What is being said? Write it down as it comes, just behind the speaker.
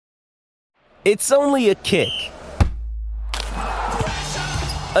It's only a kick,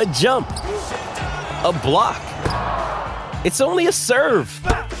 a jump, a block. It's only a serve.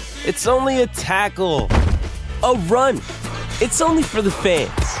 It's only a tackle, a run. It's only for the fans.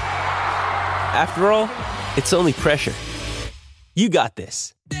 After all, it's only pressure. You got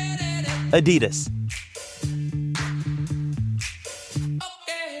this. Adidas.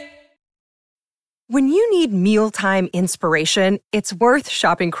 When you need mealtime inspiration, it's worth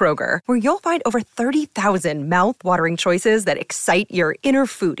shopping Kroger, where you'll find over 30,000 mouth-watering choices that excite your inner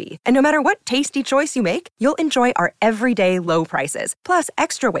foodie. And no matter what tasty choice you make, you'll enjoy our everyday low prices, plus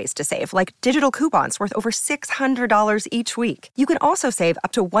extra ways to save, like digital coupons worth over $600 each week. You can also save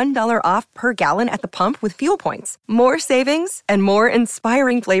up to $1 off per gallon at the pump with fuel points. More savings and more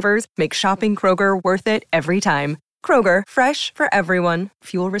inspiring flavors make shopping Kroger worth it every time. Kroger, fresh for everyone.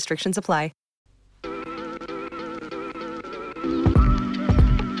 Fuel restrictions apply.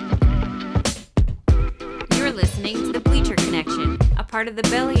 You're listening to the Bleacher Connection, a part of the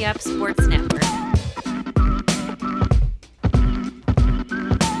Belly Up Sports Network.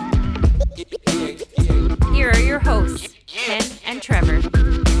 Here are your hosts, Ken and Trevor.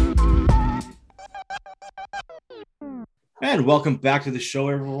 And welcome back to the show,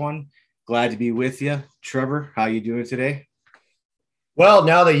 everyone. Glad to be with you. Trevor, how you doing today? Well,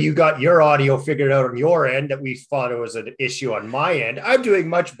 now that you got your audio figured out on your end, that we thought it was an issue on my end, I'm doing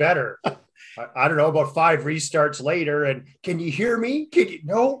much better. I don't know, about 5 restarts later, and can you hear me? Can you?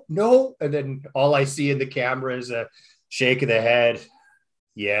 No. And then all I see in the camera is a shake of the head.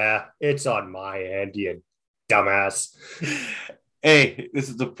 Yeah, it's on my end, you dumbass. Hey, this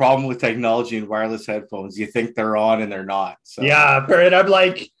is the problem with technology and wireless headphones. You think they're on and they're not. So. Yeah, and I'm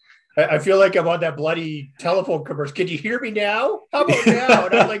like, I feel like I'm on that bloody telephone commercial. Can you hear me now? How about now?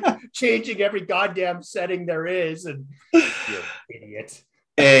 And I'm like changing every goddamn setting there is. And you idiot.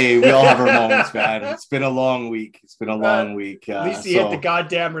 Hey, we all have our moments, man. It's been a long week. At least you hit the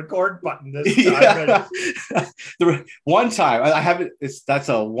goddamn record button this time. The one time I haven't. That's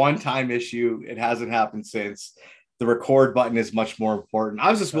a one-time issue. It hasn't happened since. The record button is much more important.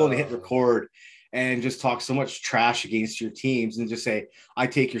 I was just willing to hit record and just talk so much trash against your teams and just say, I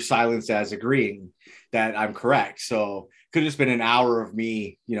take your silence as agreeing that I'm correct. So could have just been an hour of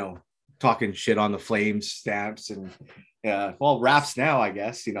me, talking shit on the Flames stamps and Raps now, I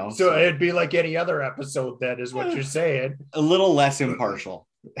guess, So it'd be like any other episode, that is what you're saying. A little less impartial.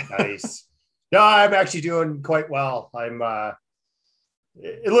 Nice. No, I'm actually doing quite well. I'm a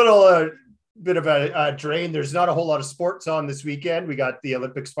little bit of a drain. There's not a whole lot of sports on this weekend. We got the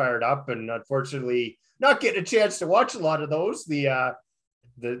Olympics fired up, and unfortunately not getting a chance to watch a lot of those. The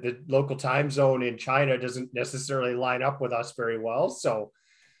local time zone in China doesn't necessarily line up with us very well. So,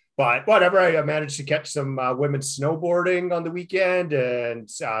 but whatever, I managed to catch some women's snowboarding on the weekend and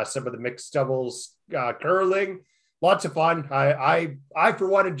some of the mixed doubles curling. Lots of fun. I for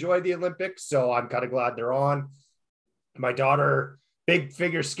one enjoy the Olympics, so I'm kind of glad they're on. My daughter, big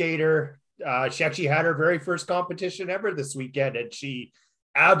figure skater, she actually had her very first competition ever this weekend, and she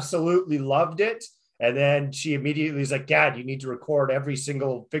absolutely loved it. And then she immediately was like, Dad, you need to record every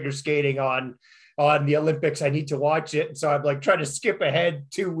single figure skating on the Olympics. I need to watch it. And so I'm like trying to skip ahead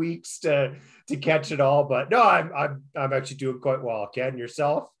 2 weeks to catch it all. But no, I'm actually doing quite well. Ken,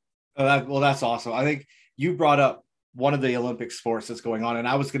 yourself? That's awesome. I think you brought up one of the Olympic sports that's going on, and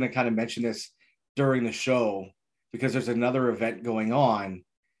I was going to kind of mention this during the show because there's another event going on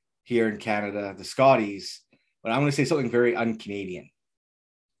here in Canada, the Scotties. But I'm going to say something very un-Canadian.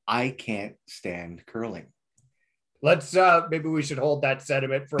 I can't stand curling. Let's maybe we should hold that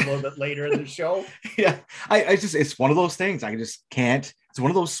sentiment for a little bit later in the show. Yeah, I just, it's one of those things I just can't. It's one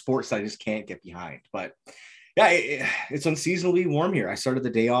of those sports that I just can't get behind. But yeah, it's unseasonably warm here. I started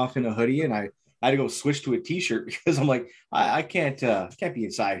the day off in a hoodie, and I had to go switch to a t-shirt because I'm like, I can't be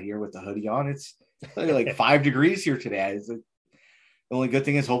inside here with the hoodie on. It's like 5 degrees here today. The only good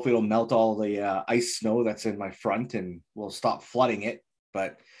thing is hopefully it'll melt all the ice snow that's in my front and we'll stop flooding it.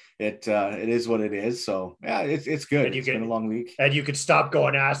 But it is what it is. So yeah, it's good. It's been a long week. And you could stop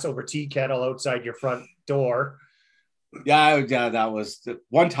going ass over tea kettle outside your front door. Yeah, that was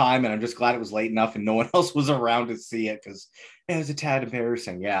one time, and I'm just glad it was late enough and no one else was around to see it because it was a tad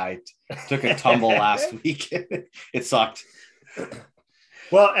embarrassing. Yeah, I took a tumble last week. It sucked.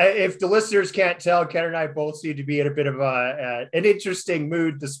 Well, if the listeners can't tell, Ken and I both seem to be in a bit of an interesting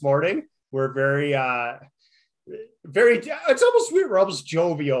mood this morning. We're very, it's almost weird. We're almost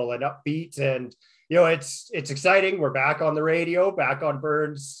jovial and upbeat, and it's exciting. We're back on the radio, back on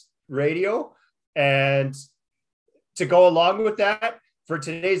Burns Radio, and to go along with that, for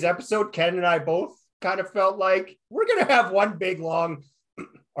today's episode, Ken and I both kind of felt like we're going to have one big long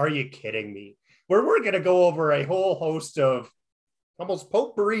Are you kidding me? Where we're going to go over a whole host of almost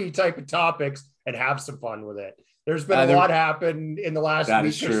potpourri type of topics and have some fun with it. There's been a lot happen in the last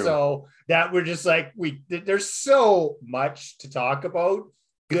week or so that we're just like, there's so much to talk about,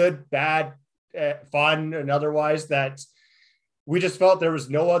 good, bad, fun, and otherwise, that we just felt there was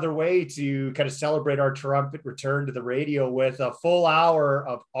no other way to kind of celebrate our triumphant return to the radio with a full hour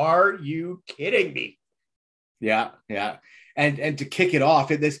of Are You Kidding Me? Yeah. And to kick it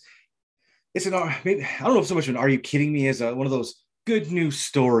off, I don't know if so much an Are You Kidding Me is one of those good news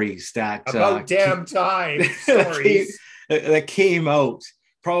stories that about damn time stories that came out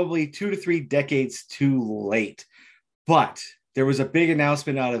probably 2 to 3 decades too late. But there was a big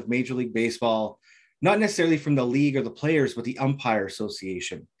announcement out of Major League Baseball, not necessarily from the league or the players, but the Umpire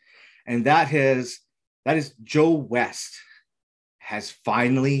Association. And that is Joe West has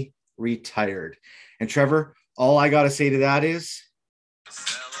finally retired. And Trevor, all I got to say to that is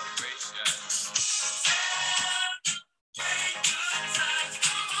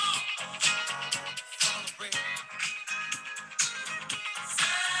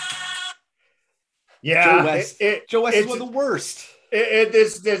yeah, Joe West is one of the worst.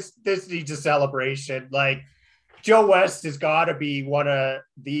 This needs a celebration. Like, Joe West has got to be one of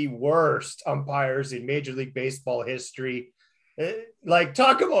the worst umpires in Major League Baseball history. Like,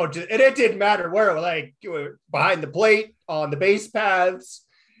 talk about, and it didn't matter where, like, behind the plate, on the base paths,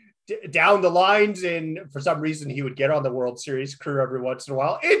 down the lines, and for some reason he would get on the World Series crew every once in a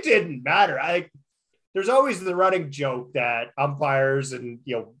while. It didn't matter. There's always the running joke that umpires and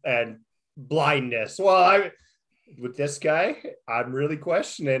blindness. Well, with this guy, I'm really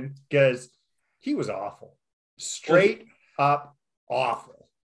questioning, because he was awful, straight up awful.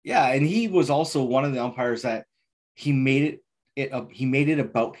 Yeah, and he was also one of the umpires that he made it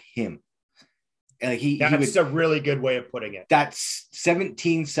about him. That's a really good way of putting it. That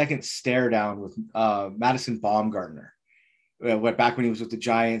 17-second stare down with Madison Baumgartner, back when he was with the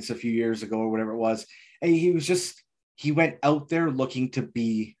Giants a few years ago or whatever it was, and he went out there looking to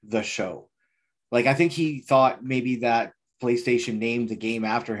be the show. Like, I think he thought maybe that PlayStation named the game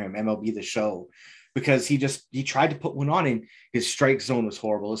after him, MLB The Show, because he tried to put one on, and his strike zone was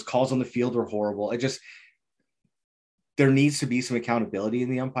horrible. His calls on the field were horrible. There needs to be some accountability in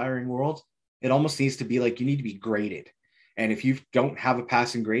the umpiring world. It almost needs to be like, you need to be graded. And if you don't have a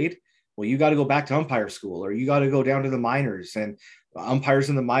passing grade, well, you got to go back to umpire school, or you got to go down to the minors, and umpires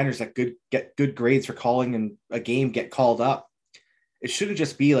in the minors that get good grades for calling in a game get called up. It shouldn't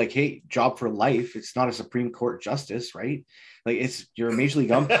just be like, hey, job for life. It's not a Supreme Court justice, right? Like, you're a Major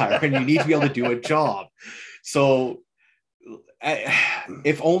League umpire and you need to be able to do a job. So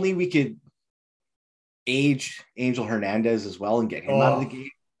if only we could age Angel Hernandez as well and get him out of the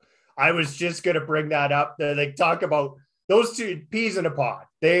game. I was just going to bring that up. They talk about those two peas in a pod.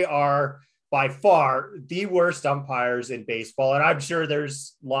 They are by far the worst umpires in baseball. And I'm sure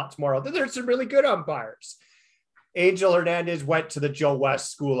there's lots more out there. There's some really good umpires. Angel Hernandez went to the Joe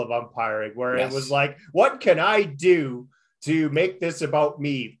West School of Umpiring, where it was like, what can I do to make this about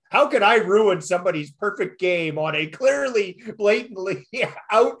me? How can I ruin somebody's perfect game on a clearly, blatantly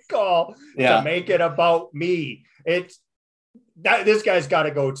out call to make it about me? This guy's got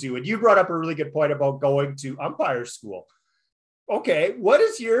to go to. And you brought up a really good point about going to umpire school. Okay, what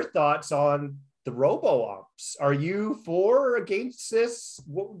is your thoughts on the robo-umps? Are you for or against this?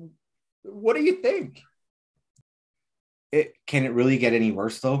 What do you think? Can it really get any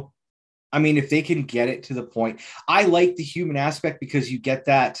worse, though? I mean, if they can get it to the point, I like the human aspect, because you get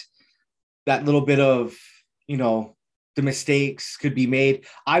that little bit of, the mistakes could be made.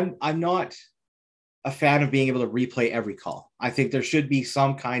 I'm not a fan of being able to replay every call. I think there should be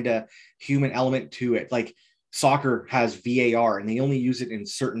some kind of human element to it. Like, soccer has VAR and they only use it in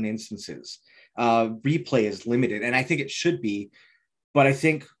certain instances. Replay is limited, and I think it should be, but I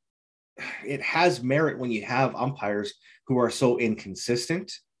think it has merit when you have umpires who are so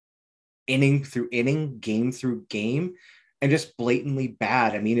inconsistent, inning through inning, game through game, and just blatantly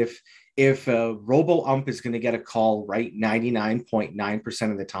bad. I mean, if a robo ump is going to get a call right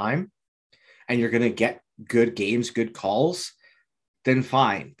 99.9% of the time, and you're going to get good games, good calls, then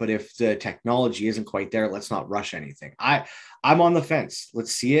fine. But if the technology isn't quite there, let's not rush anything. I'm on the fence.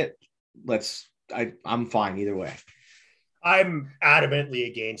 Let's see it. I'm fine either way. I'm adamantly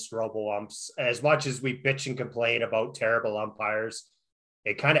against robo-umps. As much as we bitch and complain about terrible umpires,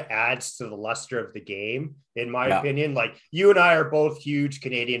 it kind of adds to the luster of the game, in my opinion. Like, you and I are both huge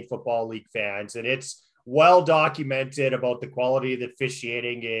Canadian Football League fans, and it's well documented about the quality of the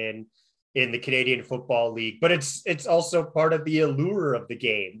officiating in the Canadian Football League. But it's also part of the allure of the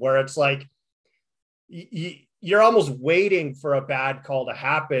game, where it's like, you're almost waiting for a bad call to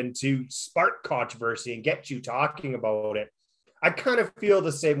happen to spark controversy and get you talking about it. I kind of feel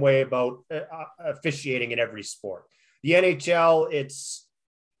the same way about officiating in every sport. The NHL,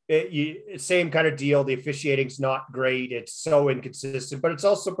 same kind of deal. The officiating's not great. It's so inconsistent, but it's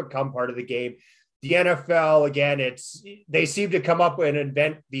also become part of the game. The NFL, again, they seem to come up and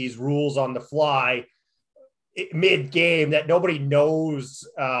invent these rules on the fly mid-game that nobody knows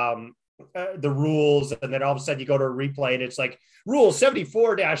the rules, and then all of a sudden you go to a replay and it's like rule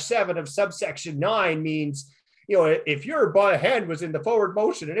 74-7 of subsection 9 means, if your hand was in the forward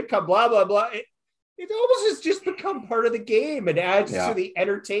motion and it come blah blah blah, it almost has just become part of the game and adds to the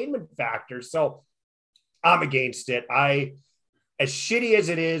entertainment factor. So I'm against it. As shitty as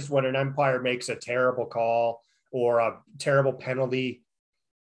it is when an umpire makes a terrible call or a terrible penalty,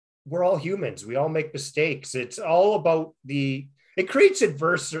 we're all humans. We all make mistakes. It's all about it creates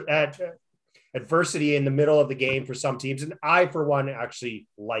adversity in the middle of the game for some teams. And I, for one, actually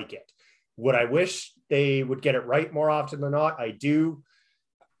like it. Would I wish they would get it right more often than not? I do.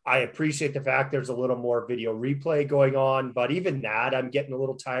 I appreciate the fact there's a little more video replay going on, but even that I'm getting a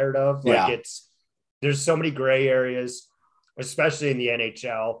little tired of. There's so many gray areas, especially in the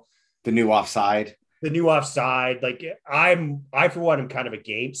NHL. The new offside. Like I, for one, am kind of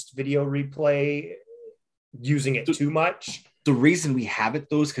against video replay, using it too much. The reason we have it,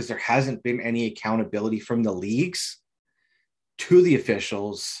 though, is because there hasn't been any accountability from the leagues to the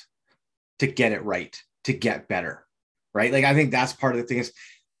officials to get it right, to get better, right? Like, I think that's part of the thing is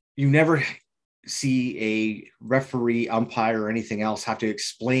you never see a referee, umpire, or anything else have to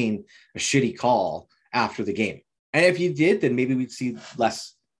explain a shitty call after the game. And if you did, then maybe we'd see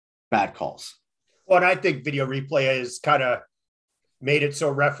less bad calls. Well, and I think video replay has kind of made it so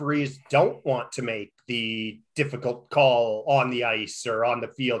referees don't want to make the difficult call on the ice or on the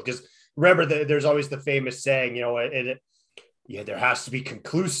field. Because remember, there's always the famous saying, there has to be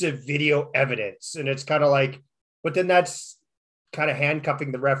conclusive video evidence. And it's kind of like, but then that's kind of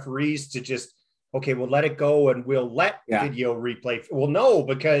handcuffing the referees to just, okay, we'll let it go and we'll let video replay. Well, no,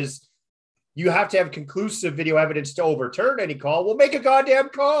 because you have to have conclusive video evidence to overturn any call. We'll make a goddamn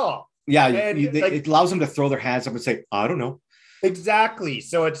call. Yeah, it allows them to throw their hands up and say, I don't know. Exactly.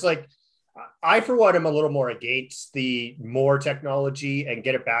 So it's like, I, for one, am a little more against the more technology and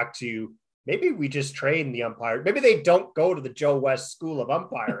get it back to maybe we just train the umpire. Maybe they don't go to the Joe West School of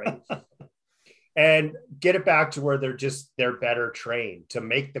Umpiring and get it back to where they're better trained to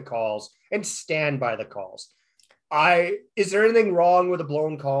make the calls and stand by the calls. Is there anything wrong with a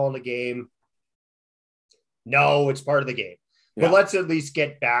blown call in the game? No, it's part of the game. Yeah. But let's at least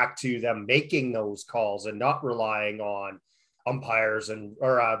get back to them making those calls and not relying on umpires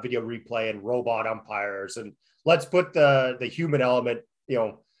or video replay and robot umpires. And let's put the human element,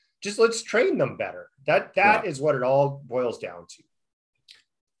 just let's train them better. That is what it all boils down to.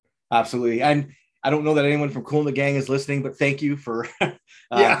 Absolutely. And I don't know that anyone from Cool in the Gang is listening, but thank you for,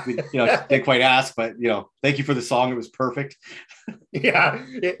 didn't quite ask, but, thank you for the song. It was perfect. Yeah.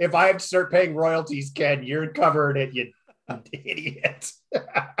 If I have to start paying royalties, Ken, you're covering it, you idiot.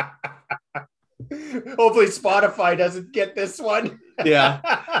 Hopefully Spotify doesn't get this one.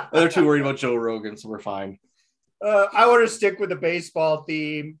 Yeah. They're too worried about Joe Rogan, so we're fine. I want to stick with the baseball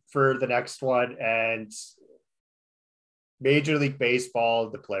theme for the next one, and Major League Baseball,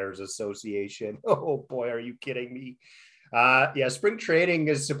 the Players Association. Oh boy, are you kidding me? Spring training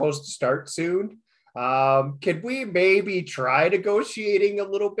is supposed to start soon. Can we maybe try negotiating a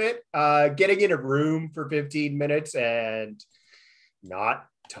little bit, getting in a room for 15 minutes and not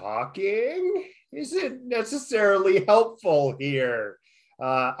talking isn't necessarily helpful here.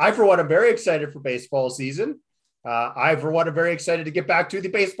 I, for one, am very excited for baseball season. I, for one, am very excited to get back to the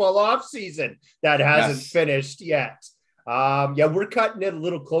baseball off season that hasn't finished yet. We're cutting it a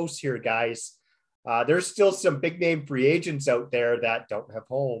little close here, guys. There's still some big name free agents out there that don't have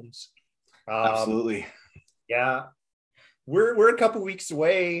homes. Absolutely. Yeah. We're a couple weeks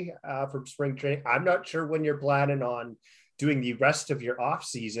away from spring training. I'm not sure when you're planning on doing the rest of your off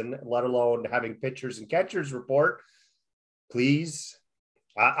season, let alone having pitchers and catchers report. Please.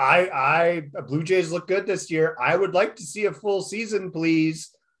 Blue Jays look good this year. I would like to see a full season, please.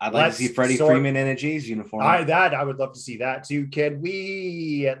 I'd like to see Freddie Freeman in a Jays uniform. I would love to see that too. Can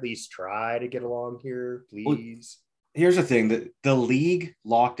we at least try to get along here, please? Well, here's the thing: the league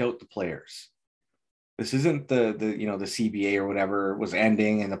locked out the players. This isn't the CBA or whatever was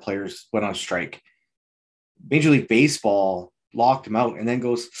ending and the players went on strike. Major League Baseball locked them out and then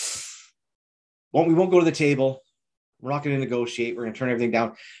goes, "Well, we won't go to the table. We're not going to negotiate. We're going to turn everything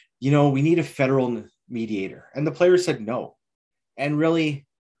down. We need a federal mediator." And the players said no. And really,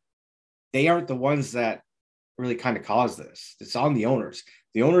 they aren't the ones that really kind of caused this. It's on the owners.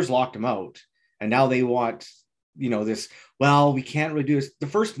 The owners locked him out, and now they want, this, well, we can't really do this. The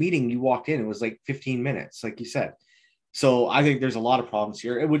first meeting you walked in, it was like 15 minutes, like you said. So I think there's a lot of problems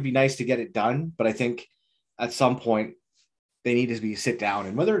here. It would be nice to get it done, but I think at some point they need to sit down,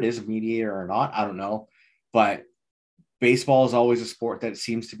 and whether it is a mediator or not, I don't know. But baseball is always a sport that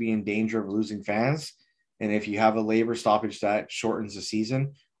seems to be in danger of losing fans. And if you have a labor stoppage that shortens the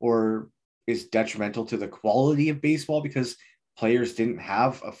season or is detrimental to the quality of baseball because players didn't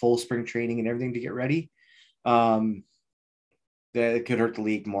have a full spring training and everything to get ready, that it could hurt the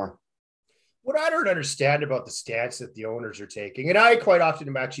league more. What I don't understand about the stance that the owners are taking, and I quite often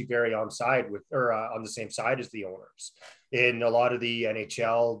am actually very on the same side as the owners in a lot of the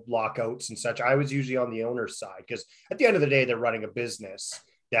NHL lockouts and such. I was usually on the owner's side because at the end of the day, they're running a business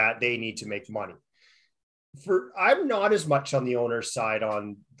that they need to make money. I'm not as much on the owner's side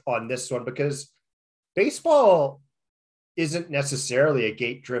on this one because baseball isn't necessarily a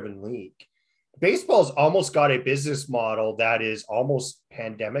gate-driven league. Baseball's almost got a business model that is almost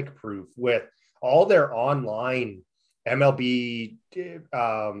pandemic proof with all their online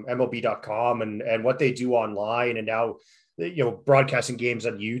MLB.com and what they do online. And now, broadcasting games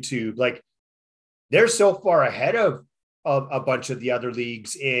on YouTube, like they're so far ahead of a bunch of the other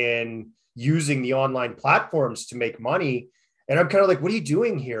leagues in using the online platforms to make money. And I'm kind of like, what are you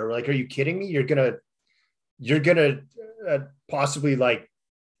doing here? Like, are you kidding me? You're going to possibly like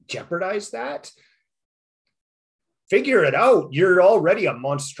jeopardize that. Figure it out. You're already a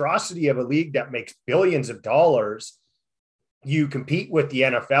monstrosity of a league that makes billions of dollars. You compete with the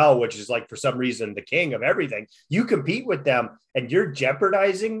NFL, which is like, for some reason, the king of everything. You compete with them and you're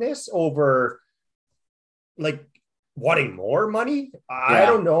jeopardizing this over like wanting more money. I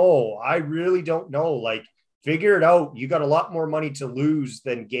don't know. I really don't know. Like, figure it out. You got a lot more money to lose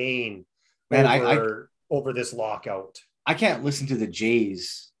than gain over this lockout. I can't listen to the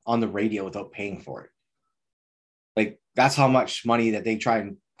Jays on the radio without paying for it. Like, that's how much money that they try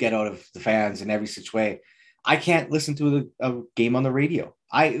and get out of the fans in every such way. I can't listen to a game on the radio.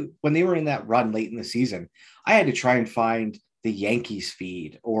 When they were in that run late in the season, I had to try and find the Yankees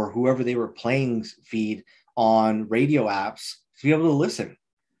feed or whoever they were playing feed on radio apps to be able to listen,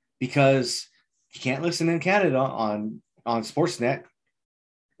 because you can't listen in Canada on Sportsnet.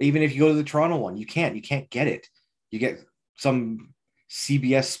 Even if you go to the Toronto one, you can't get it. You get some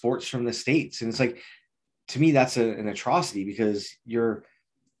CBS Sports from the States. And it's like, to me, that's an atrocity because you're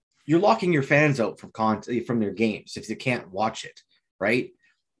locking your fans out from their games if they can't watch it, right?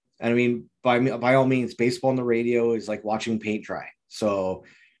 And I mean, by all means, baseball on the radio is like watching paint dry. So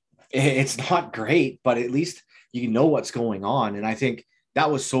it's not great, but at least you know what's going on. And I think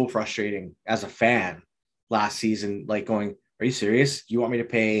that was so frustrating as a fan last season, like going, are you serious? You want me to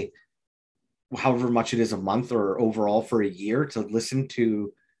pay however much it is a month or overall for a year to listen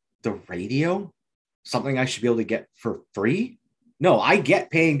to the radio? Something I should be able to get for free? No, I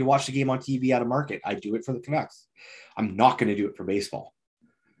get paying to watch the game on TV out of market. I do it for the Canucks. I'm not going to do it for baseball.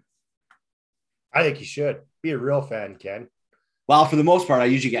 I think you should be a real fan, Ken. Well, for the most part, I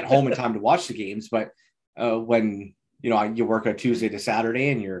usually get home in time to watch the games. But when you work on Tuesday to Saturday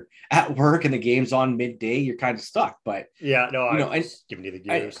and you're at work and the game's on midday, you're kind of stuck. But I'm giving you the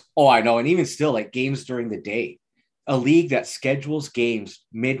gears. I know, and even still, like games during the day, a league that schedules games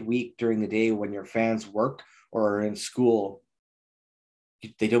midweek during the day when your fans work or are in school,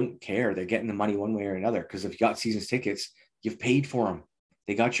 they don't care. They're getting the money one way or another, because if you got seasons tickets, you've paid for them.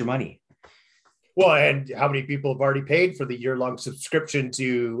 They got your money. Well, and how many people have already paid for the year-long subscription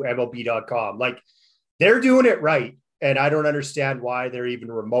to MLB.com? Like, they're doing it right. And I don't understand why they're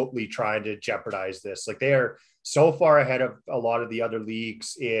even remotely trying to jeopardize this. Like, they are so far ahead of a lot of the other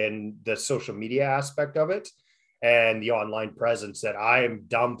leagues in the social media aspect of it and the online presence that I am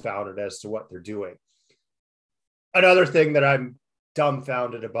dumbfounded as to what they're doing. Another thing that I'm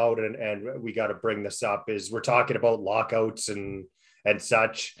dumbfounded about, and we got to bring this up, is we're talking about lockouts and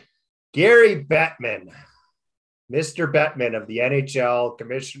such. Gary Bettman, Mr. Bettman of the NHL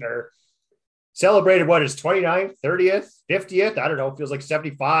commissioner, celebrated his 29th, 30th, 50th, I don't know, it feels like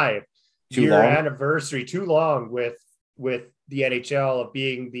 75 year anniversary, too long with the NHL of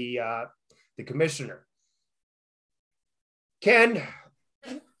being the commissioner. Ken,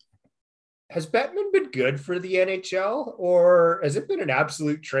 has Bettman been good for the NHL, or has it been an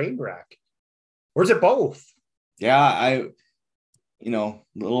absolute train wreck? Or is it both? Yeah,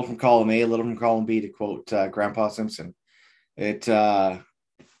 little from column A, little from column B, to quote Grandpa Simpson. It's a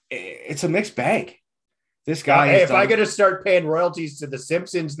mixed bag. This guy. Hey, if I got to start paying royalties to the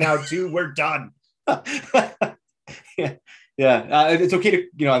Simpsons now too, we're done. Yeah. It's okay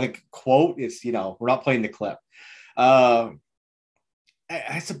to, I think quote is, we're not playing the clip.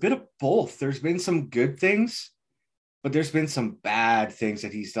 It's a bit of both. There's been some good things, but there's been some bad things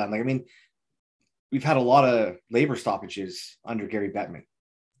that he's done. Like, I mean, we've had a lot of labor stoppages under Gary Bettman.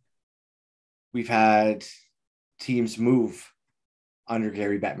 We've had teams move under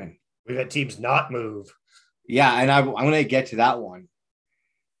Gary Bettman. We've had teams not move. Yeah, and I'm going to get to that one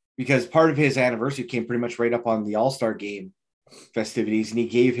because part of his anniversary came pretty much right up on the All-Star game festivities, and he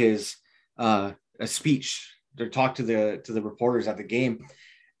gave his a speech to talk to the reporters at the game,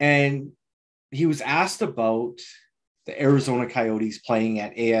 and he was asked about the Arizona Coyotes playing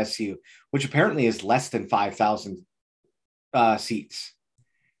at ASU, which apparently is less than 5,000 seats.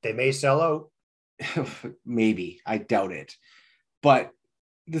 They may sell out. Maybe. I doubt it. But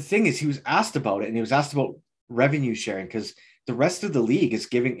the thing is, he was asked about it, and he was asked about revenue sharing because the rest of the league is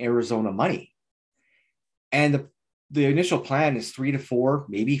giving Arizona money. And the initial plan is 3 to 4,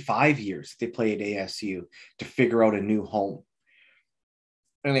 maybe 5 years if they play at ASU to figure out a new home.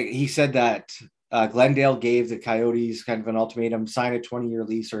 And he said that Glendale gave the Coyotes kind of an ultimatum, sign a 20-year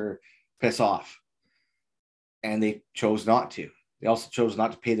lease or piss off. And they chose not to. They also chose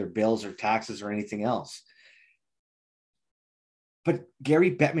not to pay their bills or taxes or anything else. But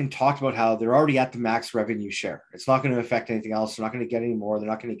Gary Bettman talked about how they're already at the max revenue share. It's not going to affect anything else. They're not going to get any more. They're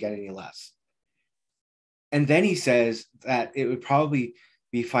not going to get any less. And then he says that it would probably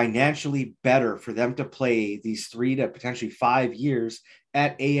be financially better for them to play these 3 to potentially 5 years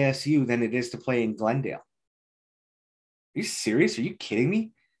at ASU than it is to play in Glendale. Are you serious? Are you kidding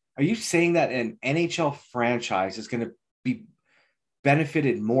me? Are you saying that an NHL franchise is going to be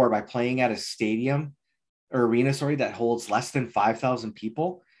benefited more by playing at a stadium or arena, that holds less than 5,000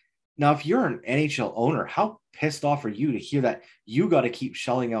 people? Now, if you're an NHL owner, how pissed off are you to hear that you got to keep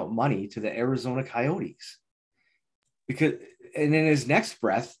shelling out money to the Arizona Coyotes? Because, and in his next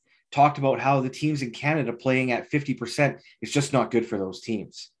breath, talked about how the teams in Canada playing at 50% is just not good for those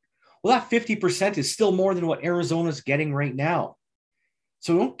teams. Well, that 50% is still more than what Arizona's getting right now.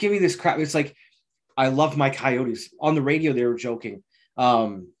 So don't give me this crap. It's like, I love my Coyotes. On the radio, they were joking.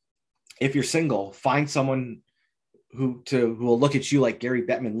 If you're single, find someone who will look at you like Gary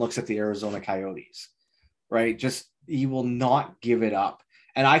Bettman looks at the Arizona Coyotes, right? Just, he will not give it up.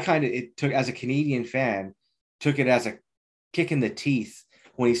 And I as a Canadian fan, took it as a kick in the teeth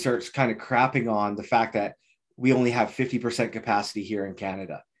when he starts kind of crapping on the fact that we only have 50% capacity here in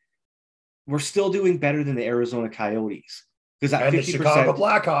Canada. We're still doing better than the Arizona Coyotes. Because that 50%, the Chicago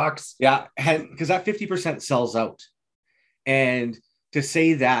Blackhawks. Yeah, because that 50% sells out. And to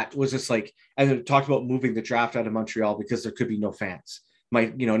say that was just like, and then talked about moving the draft out of Montreal because there could be no fans.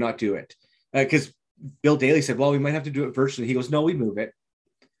 Might, not do it. Because Bill Daly said, well, we might have to do it virtually. He goes, no, we move it.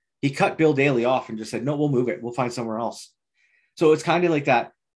 He cut Bill Daly off and just said, no, we'll move it. We'll find somewhere else. So it's kind of like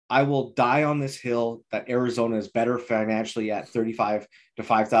that. I will die on this hill that Arizona is better financially at 35 to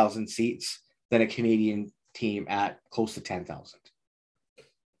 5,000 seats than a Canadian team at close to 10,000.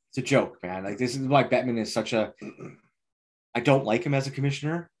 It's a joke, man. Like, this is why Bettman is I don't like him as a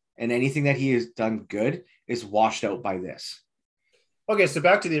commissioner, and anything that he has done good is washed out by this. Okay, so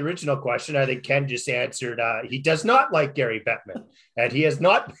back to the original question. I think Ken just answered. He does not like Gary Bettman, and he has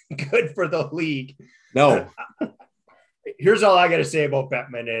not been good for the league. No. Here's all I got to say about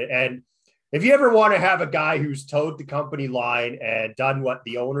Bettman. And if you ever want to have a guy who's towed the company line and done what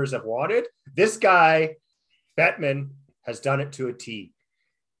the owners have wanted, this guy, Bettman, has done it to a T.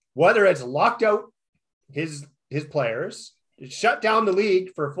 Whether it's locked out his players, shut down the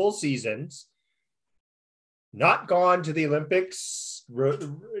league for full seasons, not gone to the Olympics,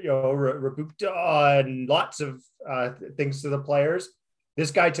 and lots of things to the players.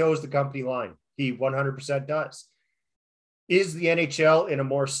 This guy toes the company line. He 100% does. Is the NHL in a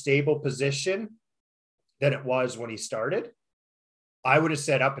more stable position than it was when he started? I would have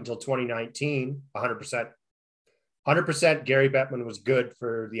said up until 2019, 100%. 100% Gary Bettman was good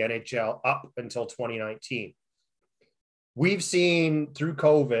for the NHL up until 2019. We've seen through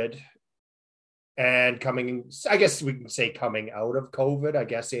COVID and I guess we can say coming out of COVID, I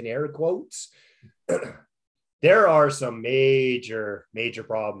guess in air quotes, there are some major, major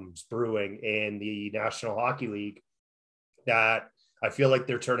problems brewing in the National Hockey League that I feel like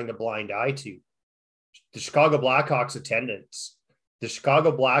they're turning a blind eye to. The Chicago Blackhawks attendance. The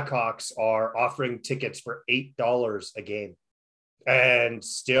Chicago Blackhawks are offering tickets for $8 a game and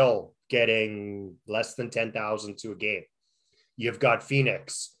still getting less than 10,000 to a game. You've got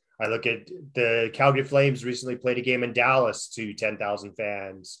Phoenix. I look at the Calgary Flames recently played a game in Dallas to 10,000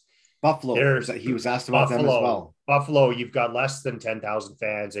 fans. Buffalo, he was asked about them as well. Buffalo, you've got less than 10,000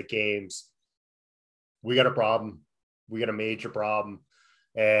 fans at games. We got a problem. We got a major problem.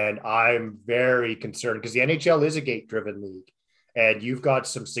 And I'm very concerned because the NHL is a gate-driven league, and you've got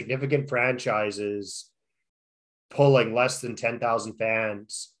some significant franchises pulling less than 10,000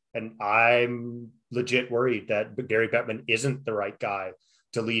 fans. And I'm legit worried that Gary Bettman isn't the right guy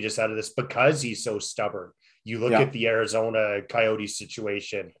to lead us out of this because he's so stubborn. You look at the Arizona Coyotes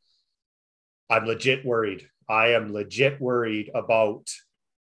situation. I'm legit worried. I am legit worried about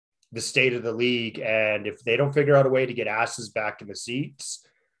the state of the league. And if they don't figure out a way to get asses back in the seats,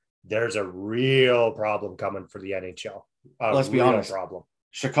 there's a real problem coming for the NHL. Let's be honest.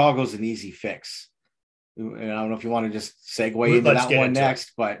 Chicago's an easy fix. And I don't know if you want to just segue into that one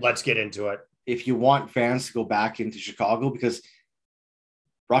next, but let's get into it. If you want fans to go back into Chicago, because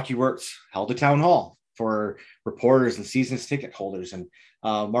Rocky Wirtz held a town hall for reporters and season's ticket holders. And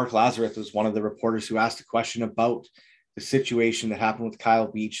Mark Lazarus was one of the reporters who asked a question about the situation that happened with Kyle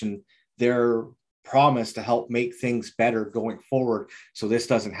Beach and their promise to help make things better going forward so this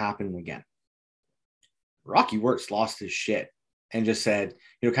doesn't happen again. Rocky Wirtz lost his shit and just said,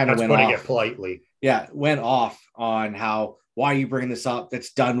 kind of went off. It politely. Yeah, went off on how, why are you bringing this up?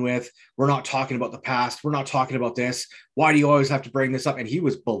 That's done with. We're not talking about the past. We're not talking about this. Why do you always have to bring this up? And he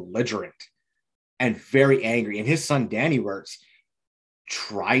was belligerent and very angry. And his son, Danny Wirtz,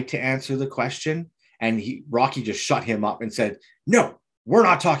 tried to answer the question. And Rocky just shut him up and said, no, we're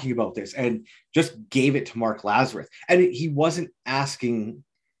not talking about this. And just gave it to Mark Lazarus. And he wasn't asking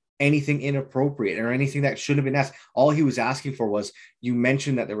anything inappropriate or anything that shouldn't have been asked. All he was asking for was, you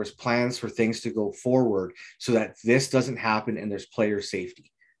mentioned that there was plans for things to go forward so that this doesn't happen and there's player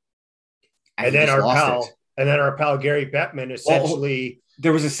safety. And then our pal Gary Bettman essentially.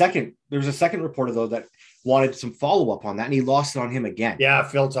 There was a second reporter though that wanted some follow-up on that, and he lost it on him again. Yeah,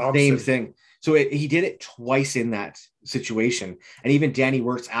 Phil Thompson. Same thing. So he did it twice in that situation. And even Danny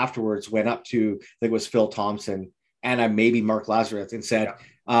Wirtz afterwards went up to, I think it was Phil Thompson and maybe Mark Lazarus and said,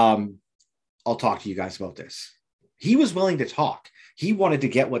 I'll talk to you guys about this. He was willing to talk. He wanted to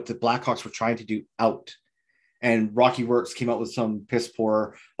get what the Blackhawks were trying to do out. And Rocky Wirtz came out with some piss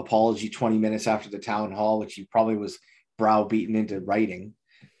poor apology 20 minutes after the town hall, which he probably was browbeaten into writing.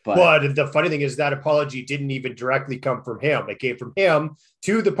 But the funny thing is that apology didn't even directly come from him. It came from him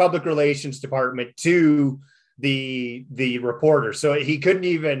to the public relations department, to the reporter. So he couldn't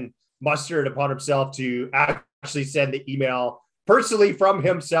even muster it upon himself to actually send the email personally from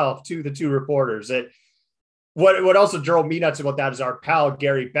himself to the two reporters. What also drove me nuts about that is our pal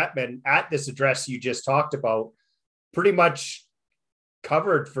Gary Bettman at this address you just talked about pretty much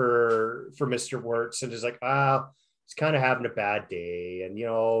covered for Mr. Wirtz and is like, he's kind of having a bad day. And,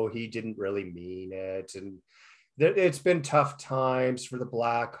 he didn't really mean it. And it's been tough times for the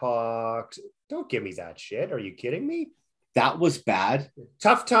Blackhawks. Don't give me that shit. Are you kidding me? That was bad.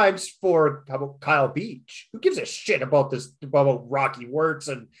 Tough times for Kyle Beach. Who gives a shit about this, about Rocky Wirtz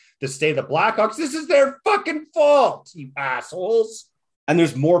and the state of the Blackhawks? This is their fucking fault, you assholes. And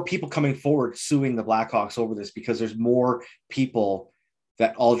there's more people coming forward suing the Blackhawks over this because there's more people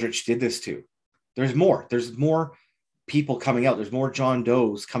that Aldrich did this to. There's more people coming out. There's more John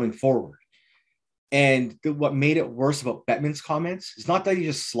Does coming forward. And what made it worse about Bettman's comments is not that he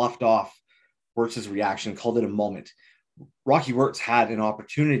just sloughed off Wirtz's reaction, called it a moment. Rocky Wirtz had an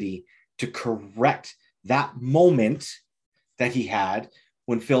opportunity to correct that moment that he had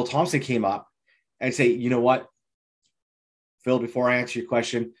when Phil Thompson came up and say, you know what, Phil, before I answer your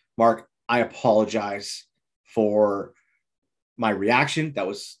question, Mark, I apologize for my reaction. That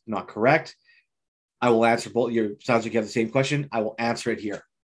was not correct. I will answer both. Sounds like you have the same question. I will answer it here.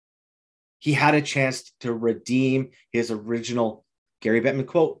 He had a chance to redeem his original Gary Bettman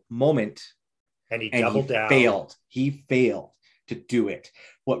quote moment. And he doubled down. He failed to do it.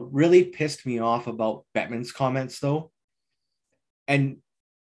 What really pissed me off about Bettman's comments, though, and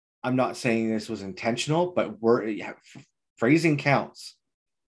I'm not saying this was intentional, but phrasing counts.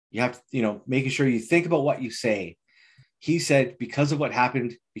 You have to, making sure you think about what you say. He said, because of what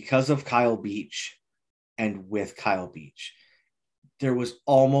happened, because of Kyle Beach and with Kyle Beach, there was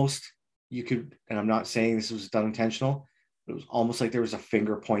almost, and I'm not saying this was done intentional, it was almost like there was a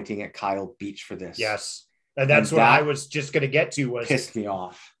finger pointing at Kyle Beach for this. Yes. And that's what I was just going to get to was pissed me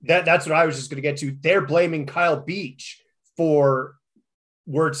off. That's what I was just going to get to. They're blaming Kyle Beach for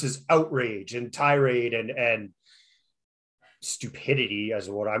Wirtz's outrage and tirade and stupidity, as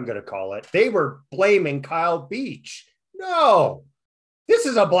what I'm going to call it. They were blaming Kyle Beach. No, this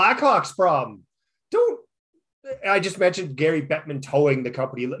is a Blackhawks problem. I just mentioned Gary Bettman towing the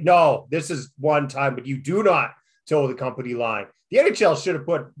company. No, this is one time, but you do not toe the company line. The NHL should have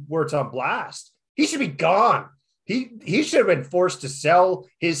put Wirtz on blast. He should be gone. He should have been forced to sell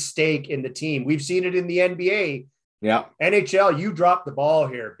his stake in the team. We've seen it in the NBA. Yeah. NHL, you dropped the ball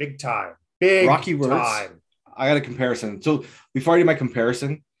here, big time. Big Rocky Wirtz, time. I got a comparison. So before I do my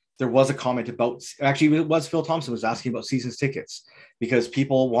comparison, there was a comment about, actually it was Phil Thompson was asking about season's tickets, because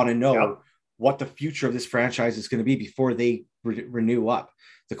people want to know what the future of this franchise is going to be before they renew up.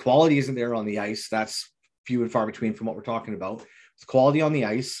 The quality isn't there on the ice. That's few and far between from what we're talking about. The quality on the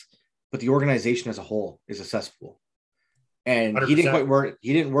ice, but the organization as a whole is accessible. And 100%. He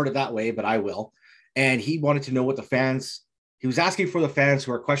didn't word it that way, but I will. And he wanted to know what the fans, he was asking for the fans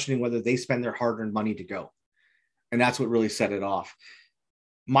who are questioning whether they spend their hard-earned money to go. And that's what really set it off.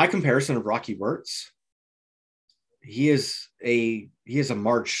 My comparison of Rocky Wirtz, he is a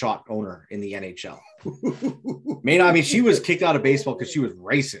Marge Schott owner in the NHL. She was kicked out of baseball because she was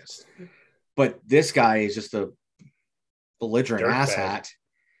racist. But this guy is just a belligerent asshat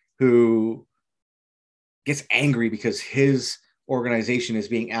who gets angry because his organization is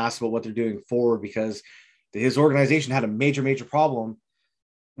being asked about what they're doing forward, because his organization had a major problem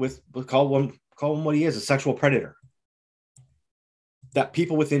with call him what he is, a sexual predator that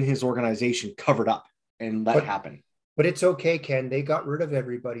people within his organization covered up and let happen. But it's okay, Ken. They got rid of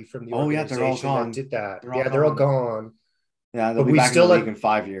everybody from the organization. They're all gone. That did that. They're all gone. Yeah, they'll be back in the league in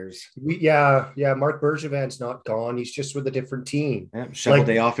 5 years. Mark Bergevin's not gone. He's just with a different team. Yeah, Cheryl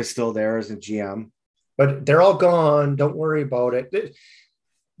Dayoff is still there as a GM. But they're all gone. Don't worry about it.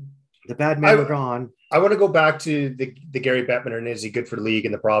 The bad men are gone. I want to go back to the Gary Bettman and is he good for the league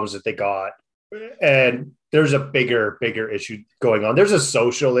and the problems that they got. And there's a bigger issue going on. There's a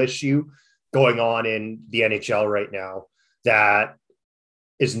social issue going on in the NHL right now that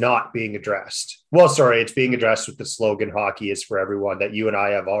is not being addressed. Well, sorry, it's being addressed with the slogan "Hockey is for everyone" that you and I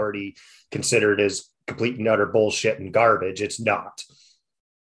have already considered as complete and utter bullshit and garbage. It's not.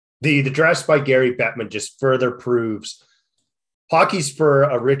 The address by Gary Bettman just further proves hockey's for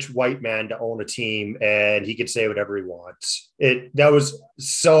a rich white man to own a team and he can say whatever he wants. That was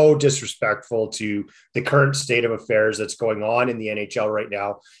so disrespectful to the current state of affairs that's going on in the NHL right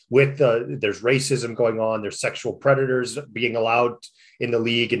now. There's racism going on. There's sexual predators being allowed in the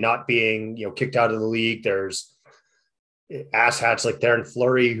league and not being, kicked out of the league. There's asshats like Darren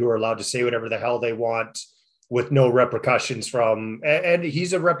Fleury who are allowed to say whatever the hell they want with no repercussions and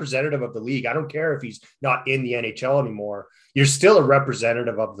he's a representative of the league. I don't care if he's not in the NHL anymore. You're still a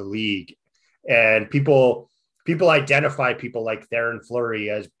representative of the league. And people identify people like Darren Fleury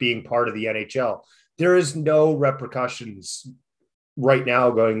as being part of the NHL. There is no repercussions right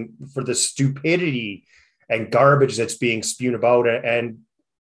now going for the stupidity and garbage that's being spewed about it. And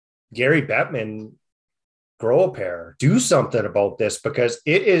Gary Bettman, grow a pair, do something about this, because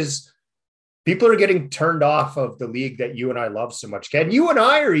people are getting turned off of the league that you and I love so much. Ken, you and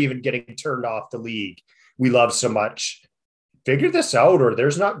I are even getting turned off the league we love so much. Figure this out, or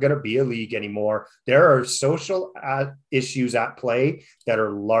there's not going to be a league anymore. There are social issues at play that are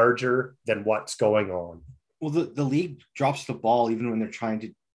larger than what's going on. Well, the league drops the ball even when they're trying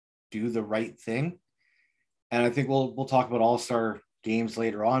to do the right thing. And I think we'll talk about all-star games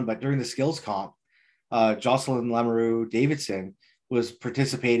later on, but during the skills comp, Jocelyn Lemereau Davidson was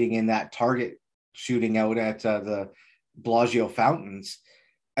participating in that target shooting out at the Bellagio fountains.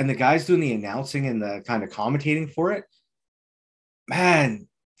 And the guys doing the announcing and the kind of commentating for it, man,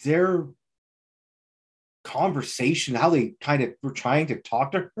 their conversation, how they kind of were trying to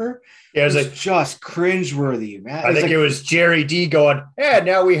talk to her, was just cringeworthy, man. I think it was Jerry D going, "Hey,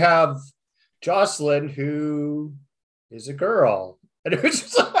 now we have Jocelyn, who is a girl," and it was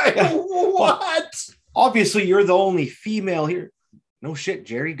just like, what? Obviously, you're the only female here. No shit,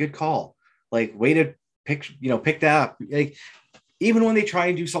 Jerry. Good call. Like, way to pick that up. Like, even when they try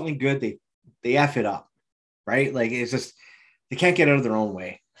and do something good, they F it up, right? Like, it's just, they can't get out of their own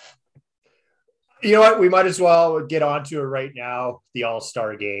way. You know what? We might as well get onto it right now. The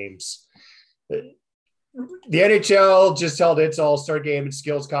All-Star games. The NHL just held its All-Star game and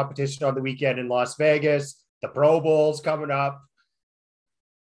skills competition on the weekend in Las Vegas. The Pro Bowl's coming up.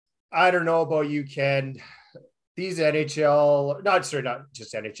 I don't know about you, Ken. These not just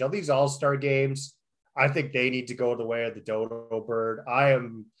NHL, these All-Star games, I think they need to go the way of the dodo bird.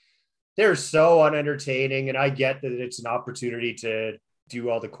 They're so unentertaining, and I get that it's an opportunity to do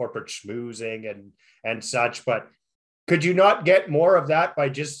all the corporate schmoozing and such, but could you not get more of that by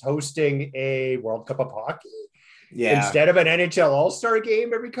just hosting a World Cup of Hockey? Yeah. Instead of an NHL All-Star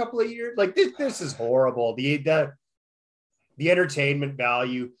game every couple of years? Like, this is horrible. The entertainment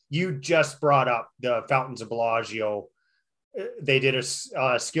value. You just brought up the Fountains of Bellagio. They did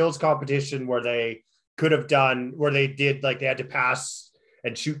a skills competition where they had to pass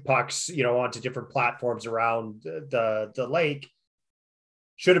and shoot pucks, onto different platforms around the lake.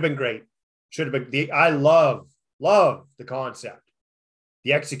 Should have been great. I love Love the concept.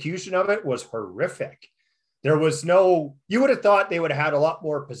 The execution of it was horrific. There was no, you would have thought they would have had a lot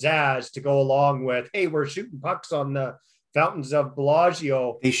more pizzazz to go along with, hey, we're shooting pucks on the fountains of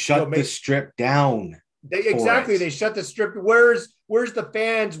Bellagio. They shut the strip down. They shut the strip. Where's the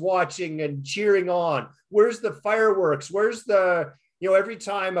fans watching and cheering on? Where's the fireworks? Where's the, every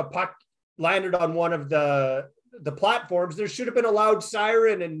time a puck landed on one of the platforms, there should have been a loud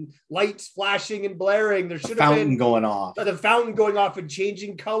siren and lights flashing and blaring. There should have been going off. The fountain going off and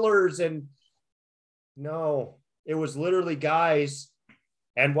changing colors. And no, it was literally guys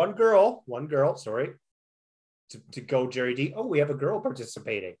and one girl, sorry, to go Jerry D. Oh, we have a girl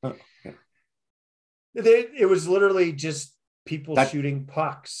participating. Oh, okay. It was literally just people shooting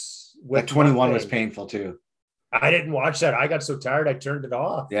pucks. That 21 was painful too. I didn't watch that. I got so tired, I turned it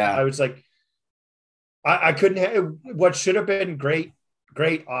off. Yeah. I was like, I couldn't have what should have been great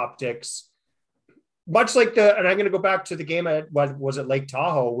optics. Much like and I'm going to go back to the game at, was it Lake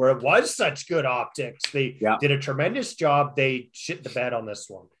Tahoe, where it was such good optics. They did a tremendous job. They shit the bed on this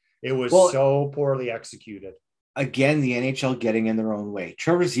one. It was so poorly executed. Again, the NHL getting in their own way.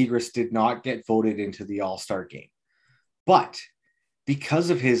 Trevor Zegras did not get voted into the All-Star game. But because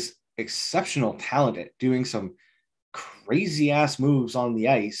of his exceptional talent at doing some crazy ass moves on the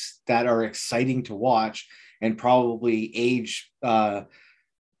ice that are exciting to watch and probably age Tortorella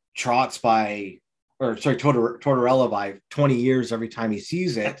by 20 years every time he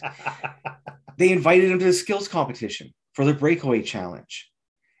sees it, they invited him to the skills competition for the breakaway challenge.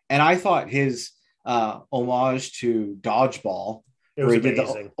 And I thought his homage to dodgeball, where he did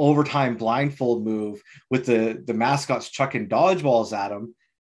the overtime blindfold move with the mascots chucking dodgeballs at him,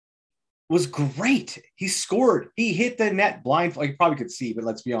 was great. He scored. He hit the net blindfold. You probably could see, but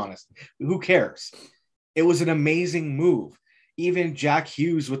let's be honest. Who cares? It was an amazing move. Even Jack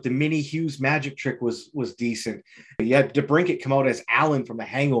Hughes with the mini Hughes magic trick was decent. You had DeBrincat come out as Alan from The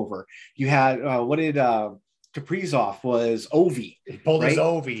Hangover. You had Kaprizov was Ovi. He pulled his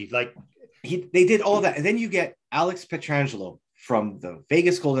Ovi. They did all that. And then you get Alex Pietrangelo from the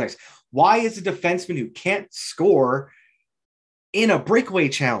Vegas Golden Knights. Why is a defenseman who can't score in a breakaway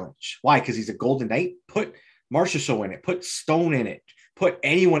challenge? Why? Because he's a Golden Knight? Put Marchessault in it. Put Stone in it. Put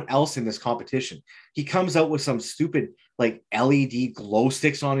anyone else in this competition. He comes out with some stupid LED glow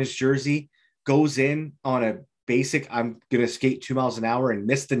sticks on his jersey, goes in on a basic, I'm going to skate 2 miles an hour and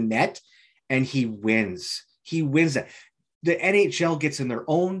miss the net, and he wins. He wins that. The NHL gets in their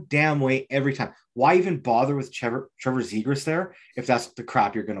own damn way every time. Why even bother with Trevor Zegras there if that's the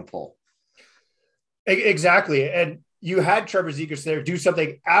crap you're going to pull? Exactly. And you had Trevor Zegras there do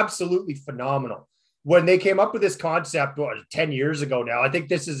something absolutely phenomenal. When they came up with this concept 10 years ago now, I think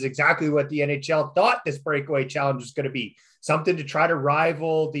this is exactly what the NHL thought this breakaway challenge was going to be. Something to try to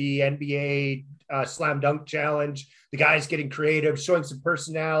rival the NBA slam dunk challenge. The guys getting creative, showing some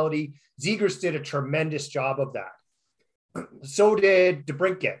personality. Zegras did a tremendous job of that. So did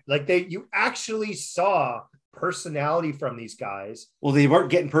DeBrincat. You actually saw personality from these guys. Well, they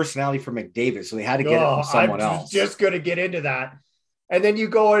weren't getting personality from McDavid, so they had to get it from someone else. Just going to get into that. And then you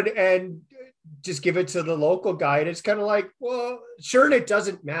go and just give it to the local guy. And it's kind of like, well, sure, it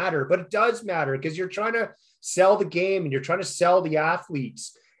doesn't matter, but it does matter because you're trying to sell the game and you're trying to sell the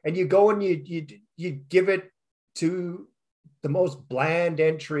athletes. And you go and you give it to the most bland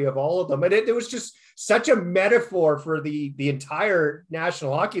entry of all of them. And it was just such a metaphor for the entire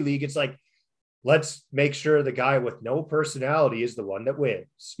National Hockey League. It's like, let's make sure the guy with no personality is the one that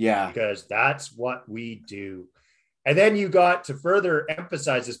wins. Yeah. Because that's what we do. And then you got to further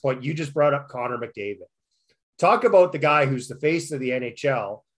emphasize this point. You just brought up Connor McDavid. Talk about the guy who's the face of the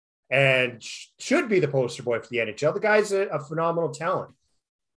NHL and should be the poster boy for the NHL. The guy's a phenomenal talent.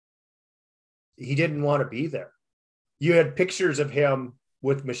 He didn't want to be there. You had pictures of him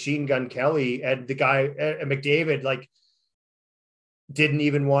with Machine Gun Kelly, and the guy, McDavid, didn't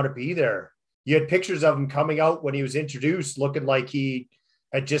even want to be there. You had pictures of him coming out when he was introduced, looking like he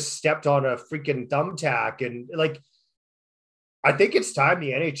had just stepped on a freaking thumbtack. And I think it's time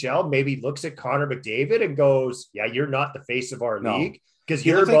the NHL maybe looks at Connor McDavid and goes, yeah, you're not the face of our league, because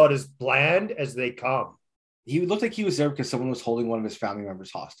you're about as bland as they come. He looked like he was there because someone was holding one of his family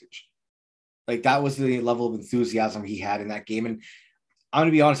members hostage. That was the level of enthusiasm he had in that game. And I'm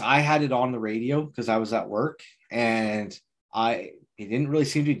going to be honest, I had it on the radio because I was at work, and he didn't really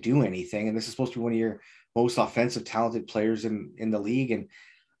seem to do anything. And this is supposed to be one of your most offensive, talented players in the league. And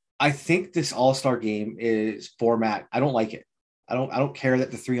I think this All-Star game is format. I don't like it. I don't care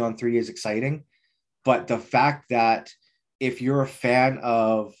that the 3-on-3 is exciting, but the fact that if you're a fan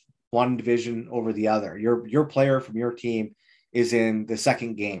of one division over the other, your player from your team is in the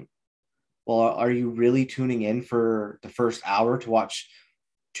second game, well, are you really tuning in for the first hour to watch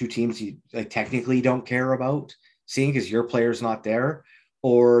two teams you like technically don't care about seeing because your player's not there,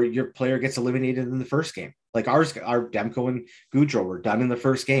 or your player gets eliminated in the first game? Like our Demko and Goudreau were done in the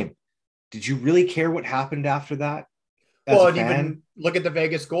first game. Did you really care what happened after that? As Well, a and fan? even look at the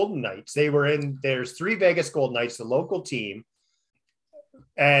Vegas Golden Knights. There's 3 Vegas Golden Knights, the local team.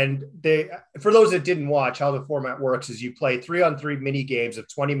 And for those that didn't watch, how the format works is you play 3-on-3 mini games of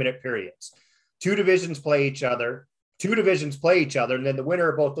 20-minute periods. 2 divisions play each other, and then the winner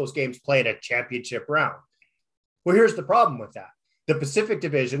of both those games play in a championship round. Well, here's the problem with that. The Pacific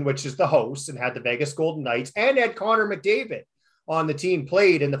Division, which is the host and had the Vegas Golden Knights and had Connor McDavid on the team,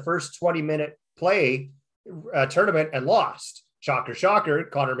 played in the first 20-minute play tournament and lost. Shocker, shocker.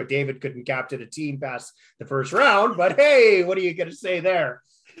 Connor McDavid couldn't captain a team past the first round, but hey, what are you going to say there?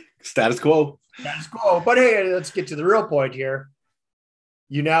 Status quo. Status quo. But hey, let's get to the real point here.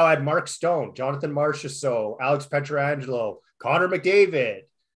 You now had Mark Stone, Jonathan Marchessault, Alex Pietrangelo, Connor McDavid,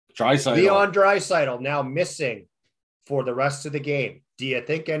 Leon Draisaitl now missing for the rest of the game. Do you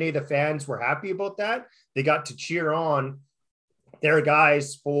think any of the fans were happy about that? They got to cheer on their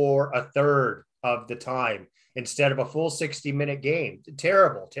guys for a third of the time instead of a full 60-minute game.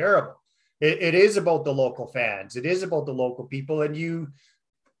 Terrible, terrible. It is about the local fans. It is about the local people, and you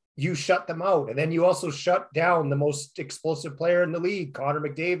shut them out. And then you also shut down the most explosive player in the league, Connor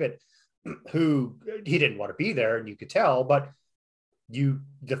McDavid, who he didn't want to be there, and you could tell, but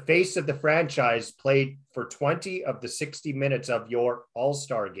the face of the franchise played for 20 of the 60 minutes of your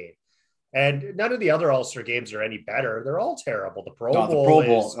All-Star game. And none of the other All-Star games are any better. They're all terrible. The Pro Bowl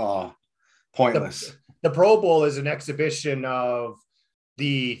is pointless. The Pro Bowl is an exhibition of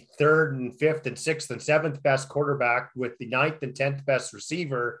the 3rd and 5th and 6th and 7th best quarterback with the 9th and 10th best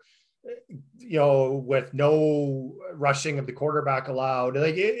receiver, with no rushing of the quarterback allowed.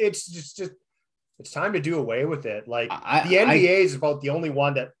 Like it's just it's time to do away with it. Like the NBA is about the only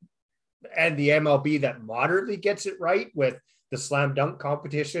one and the MLB that moderately gets it right with the slam dunk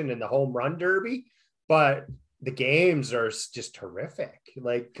competition and the home run derby, but the games are just horrific.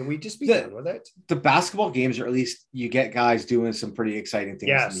 Like, can we just be done with it? The basketball games, or at least you get guys doing some pretty exciting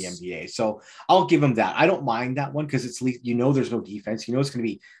things in the NBA. So I'll give them that. I don't mind that one because it's at least, there's no defense. It's going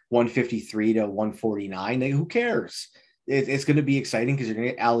to be 153 to 149. Like, who cares? It's going to be exciting because you're going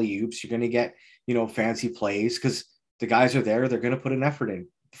to get alley-oops. You're going to get, fancy plays because the guys are there. They're going to put an effort in.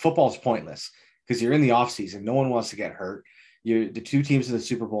 Football's pointless because you're in the off season. No one wants to get hurt. The 2 teams in the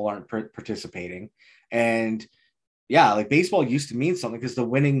Super Bowl aren't participating. And yeah, like baseball used to mean something because the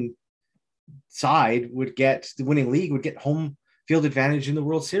winning league would get home field advantage in the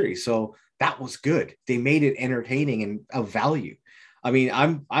World Series. So that was good. They made it entertaining and of value. I mean,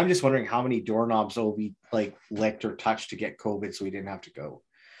 I'm just wondering how many doorknobs Obi licked or touched to get COVID so he didn't have to go.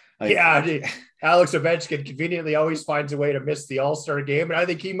 Alex Ovechkin conveniently always finds a way to miss the All-Star game, and I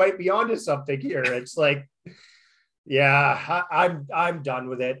think he might be onto something here. It's like, yeah, I'm done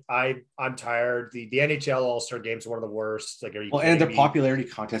with it. I'm tired. The NHL All-Star games are one of the worst. Like, are you and their popularity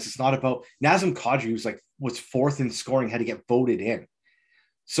contest? It's not about Nazem Kadri, who's was 4th in scoring, had to get voted in.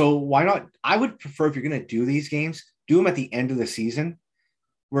 So why not? I would prefer, if you're going to do these games, do them at the end of the season,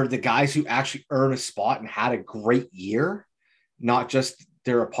 where the guys who actually earn a spot and had a great year, not just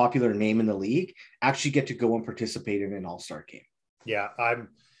they're a popular name in the league, actually get to go and participate in an All-Star game. Yeah,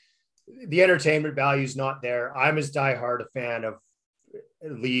 the entertainment value is not there. I'm as diehard a fan of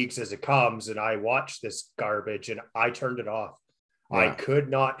leagues as it comes, and I watched this garbage and I turned it off. Yeah. I could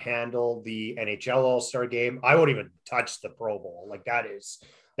not handle the NHL All-Star game. I won't even touch the Pro Bowl. Like,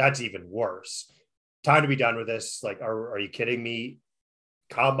 that's even worse. Time to be done with this. Like, are you kidding me?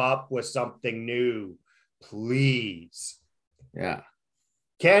 Come up with something new, please. Yeah.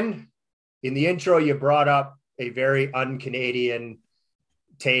 Ken, in the intro, you brought up a very un-Canadian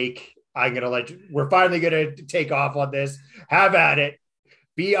take. We're finally going to take off on this. Have at it.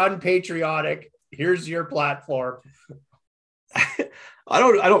 Be unpatriotic. Here's your platform. I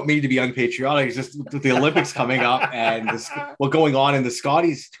don't mean to be unpatriotic. It's just with the Olympics coming up and going on in the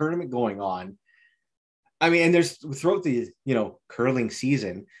Scotties tournament going on. I mean, and there's throughout the, curling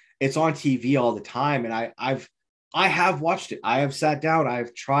season, it's on TV all the time. And I have watched it. I have sat down.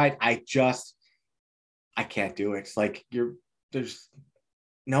 I've tried. I can't do it. It's like to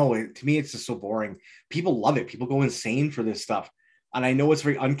me, it's just so boring. People love it. People go insane for this stuff. And I know it's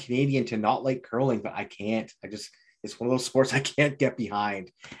very un-Canadian to not like curling, but I can't. It's one of those sports I can't get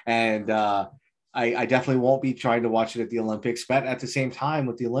behind. And I definitely won't be trying to watch it at the Olympics. But at the same time,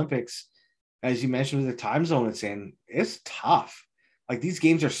 with the Olympics, as you mentioned, with the time zone it's in, it's tough. Like, these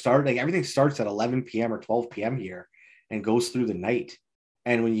games are everything starts at 11 p.m. or 12 p.m. here and goes through the night.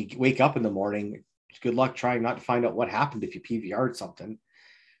 And when you wake up in the morning, good luck trying not to find out what happened if you PVR'd something.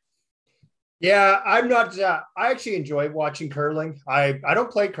 Yeah, I'm not. I actually enjoy watching curling. I don't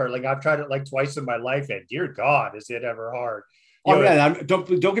play curling. I've tried it like twice in my life, and dear God, is it ever hard? You know, Don't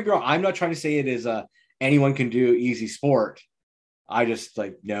get me wrong. I'm not trying to say it is anyone can do easy sport. I just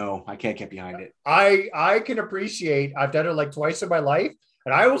no, I can't get behind it. I can appreciate. I've done it like twice in my life,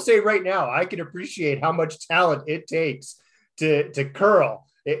 and I will say right now, I can appreciate how much talent it takes to curl.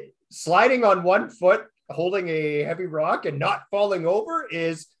 Sliding on one foot, holding a heavy rock, and not falling over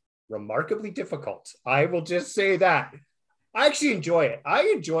is remarkably difficult. I will just say that. I actually enjoy it.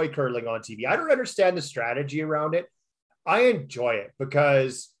 I enjoy curling on TV. I don't understand the strategy around it. I enjoy it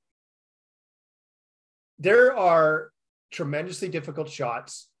because there are tremendously difficult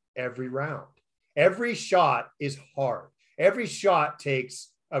shots every round. Every shot is hard. Every shot takes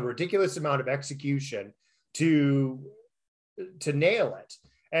a ridiculous amount of execution to nail it.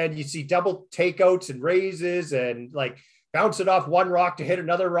 And you see double takeouts and raises and bounce it off one rock to hit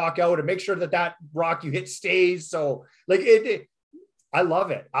another rock out and make sure that rock you hit stays. So I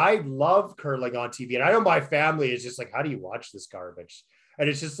love it. I love curling on TV. And I know my family is just how do you watch this garbage? And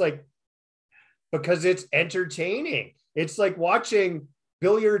it's just because it's entertaining. It's like watching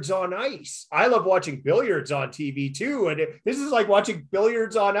billiards on ice. I love watching billiards on TV too. And this is like watching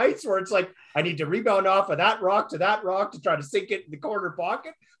billiards on ice where it's I need to rebound off of that rock to try to sink it in the corner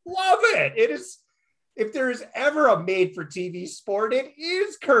pocket. Love it. It is. If there is ever a made for TV sport, it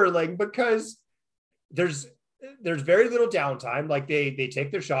is curling because there's very little downtime. They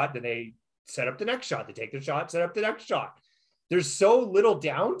take their shot, then they set up the next shot. They take their shot, set up the next shot. There's so little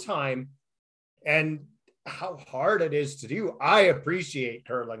downtime, and how hard it is to do. I appreciate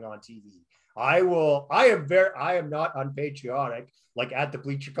curling on TV. I am not unpatriotic at the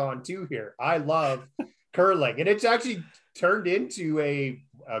BleacherCon 2 here. I love curling, and it's actually turned into a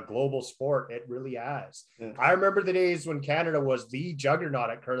global sport. It really has. Yeah. I remember the days when Canada was the juggernaut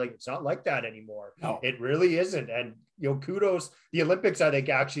at curling. It's not like that anymore. No. It really isn't. And kudos. The Olympics, I think,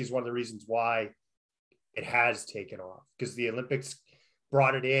 actually is one of the reasons why it has taken off, because the Olympics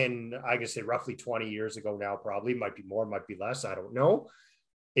brought it in, I guess, roughly 20 years ago now. Probably might be more, might be less. I don't know.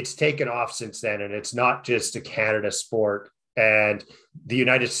 It's taken off since then, and it's not just a Canada sport. And the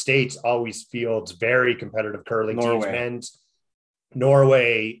United States always fields very competitive curling teams, men's.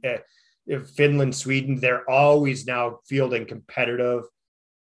 Norway, Finland, Sweden, they're always now fielding competitive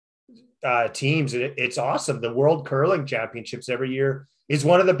teams. It's awesome. The World Curling Championships every year is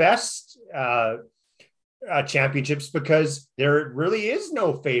one of the best championships because there really is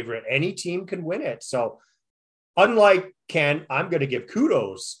no favorite. Any team can win it. So unlike Ken, I'm going to give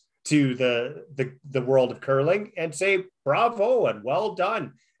kudos to the world of curling and say bravo and well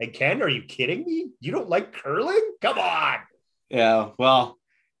done. And Ken, are you kidding me? You don't like curling? Come on. Yeah, well,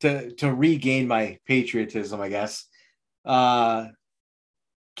 to regain my patriotism, I guess, Canada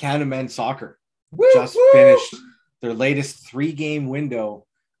men's soccer just finished their latest 3-game window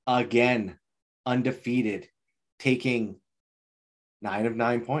again, undefeated, taking 9 of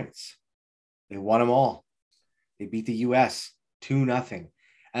 9 points. They won them all. They beat the U.S. 2-0.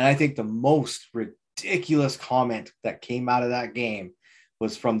 And I think the most ridiculous comment that came out of that game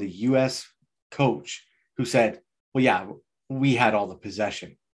was from the U.S. coach who said, well, yeah, we had all the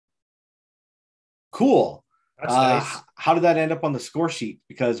possession. Cool. That's nice. How did that end up on the score sheet?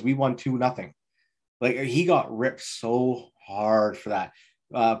 Because we won 2-0. He got ripped so hard for that.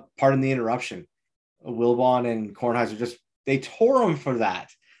 Pardon the interruption. Wilbon and Kornheiser they tore him for that.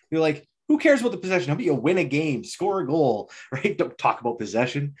 You're like, who cares about the possession? How about you win a game, score a goal, right? Don't talk about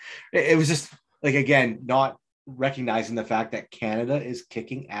possession. It was just again, not recognizing the fact that Canada is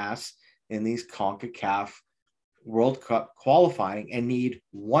kicking ass in these CONCACAF World Cup qualifying and need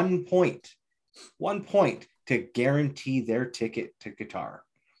 1 point to guarantee their ticket to Qatar.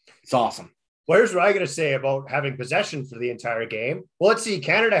 It's awesome. Well, here's what I'm going to say about having possession for the entire game. Well, let's see.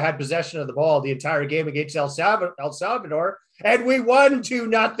 Canada had possession of the ball the entire game against El Salvador, and we won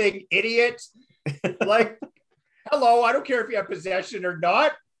 2-0, idiot. Hello, I don't care if you have possession or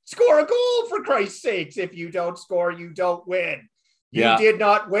not. Score a goal, for Christ's sakes. If you don't score, you don't win. You did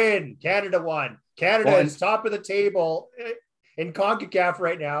not win. Canada won. Canada is top of the table in CONCACAF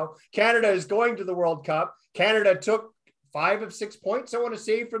right now. Canada is going to the World Cup. Canada took 5 of 6 points, I want to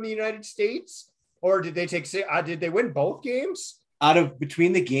say, from the United States. Or did they did they win both games?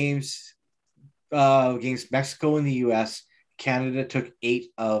 Between the games against Mexico and the U.S., Canada took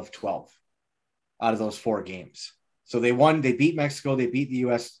 8 of 12 out of those 4 games. So they beat Mexico, they beat the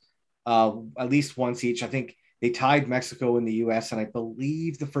U.S. At least once each. I think they tied Mexico and the U.S., and I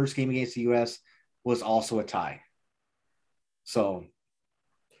believe the first game against the U.S. was also a tie. So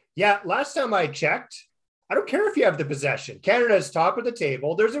Yeah, last time I checked, I don't care if you have the possession. Canada's top of the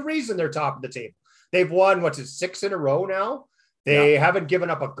table. There's a reason they're top of the table. They've won, 6 in a row now? They haven't given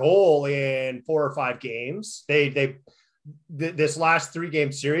up a goal in 4 or 5 games. This last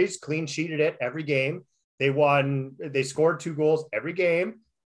 3-game series, clean sheeted it every game. They scored 2 goals every game.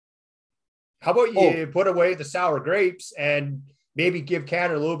 How about you put away the sour grapes and maybe give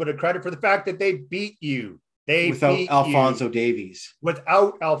Canada a little bit of credit for the fact that they beat you? Without Alphonso Davies.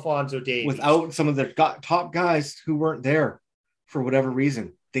 Without Alphonso Davies. Without some of their top guys who weren't there for whatever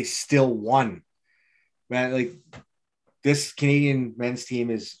reason. They still won. Man, like, this Canadian men's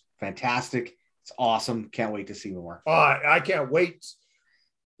team is fantastic. It's awesome. Can't wait to see more. I can't wait.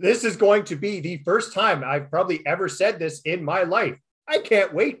 This is going to be the first time I've probably ever said this in my life. I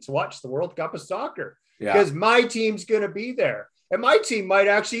can't wait to watch the World Cup of Soccer because my team's going to be there. And my team might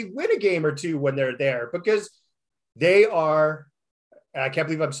actually win a game or 2 when they're there because they are, I can't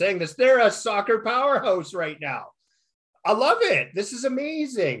believe I'm saying this, they're a soccer powerhouse right now. I love it. This is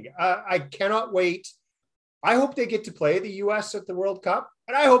amazing. I cannot wait. I hope they get to play the U.S. at the World Cup,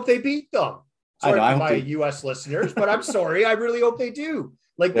 and I hope they beat them. Sorry to my U.S. listeners, but I'm sorry. I really hope they do.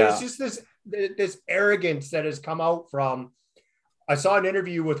 Like, there's just this arrogance that has come out from. I saw an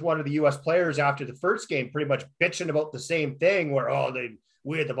interview with one of the U.S. players after the first game, pretty much bitching about the same thing, where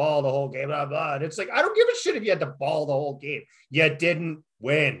we had the ball the whole game, blah blah. And it's like, I don't give a shit if you had the ball the whole game. You didn't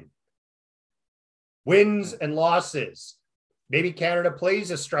win. Wins and losses. Maybe Canada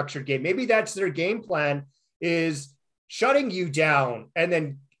plays a structured game. Maybe that's their game plan, is shutting you down and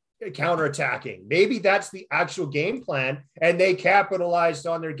then counterattacking. Maybe that's the actual game plan, and they capitalized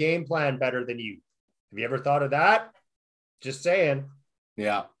on their game plan better than you. Have you ever thought of that? Just saying.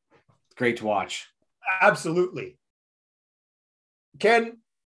 Yeah. Great to watch. Absolutely. Ken,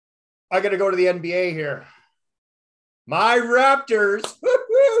 I got to go to the NBA here. My Raptors,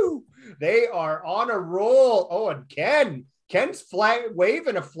 woo-hoo, they are on a roll. Oh, and Ken's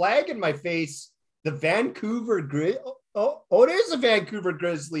waving a flag in my face. The Vancouver it is a Vancouver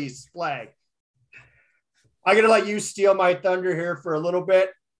Grizzlies flag. I'm going to let you steal my thunder here for a little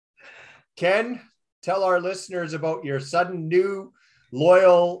bit. Ken, tell our listeners about your sudden new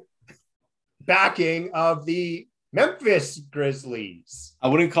loyal backing of the Memphis Grizzlies. I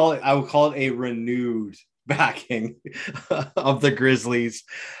would call it a renewed backing of the Grizzlies.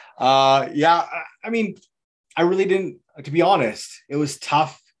 I mean, I really didn't, to be honest, it was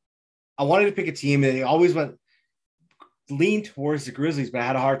tough. I wanted to pick a team, and they always leaned towards the Grizzlies, but I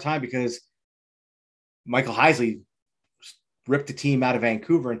had a hard time because Michael Heisley ripped the team out of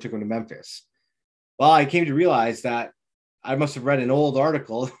Vancouver and took them to Memphis. Well, I came to realize that I must have read an old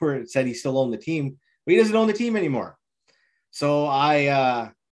article where it said he still owned the team, but he doesn't own the team anymore. So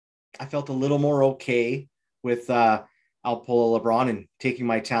I felt a little more okay with Alpola LeBron and taking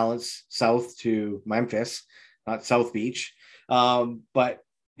my talents south to Memphis, not South Beach. But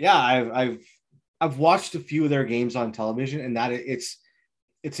yeah, I've watched a few of their games on television, and that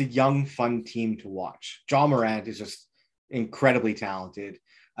it's a young, fun team to watch. Ja Morant is just incredibly talented.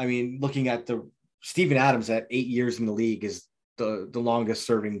 I mean, looking at Steven Adams at 8 years in the league is the longest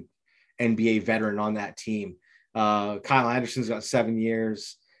serving NBA veteran on that team. Kyle Anderson's got 7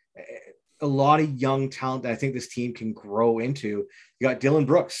 years. A lot of young talent that I think this team can grow into. You got Dylan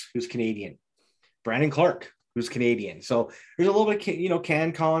Brooks, who's Canadian. Brandon Clark, who's Canadian. So there's a little bit,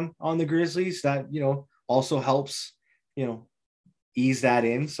 CanCon on the Grizzlies that, also helps, ease that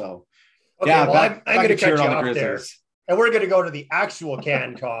in. So, okay, yeah, well, I'm going to cut you off there. And we're going to go to the actual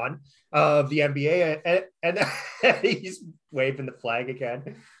CanCon of the NBA. And he's waving the flag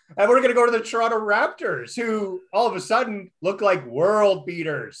again. And we're going to go to the Toronto Raptors, who all of a sudden look like world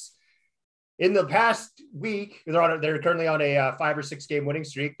beaters. In the past week, they're currently on a 5 or 6 game winning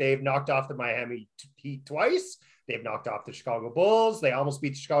streak. They've knocked off the Miami Heat twice. They've knocked off the Chicago Bulls. They almost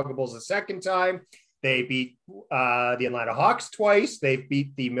beat the Chicago Bulls a second time. They beat the Atlanta Hawks twice. They've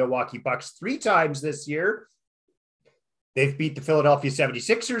beat the Milwaukee Bucks 3 times this year. They've beat the Philadelphia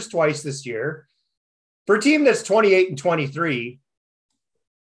 76ers twice this year. For a team that's 28-23,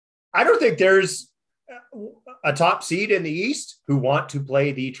 I don't think there's a top seed in the East who want to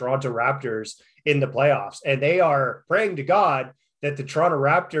play the Toronto Raptors in the playoffs. And they are praying to God that the Toronto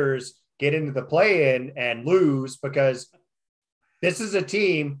Raptors get into the play-in and lose, because this is a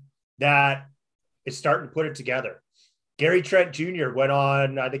team that is starting to put it together. Gary Trent Jr. went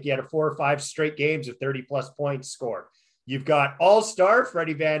on, I think he had 4 or 5 straight games of 30-plus points scored. You've got all-star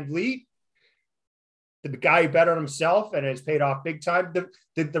Freddie VanVleet, the guy who bet on himself and has paid off big time. The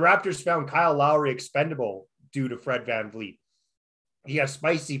Raptors found Kyle Lowry expendable due to Fred VanVleet. You have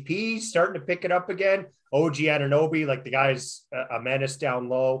Spicy P starting to pick it up again. OG Anunoby, like the guy's a menace down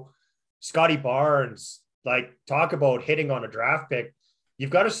low. Scotty Barnes, like talk about hitting on a draft pick. You've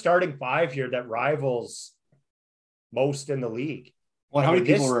got a starting five here that rivals most in the league. Well, how many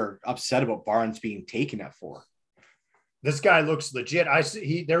people were upset about Barnes being taken at 4? This guy looks legit.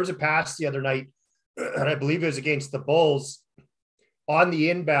 There was a pass the other night, and I believe it was against the Bulls on the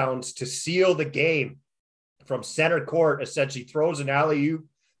inbounds to seal the game from center court. Essentially throws an alley-oop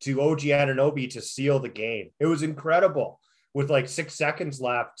to OG Anunoby to seal the game. It was incredible with like 6 seconds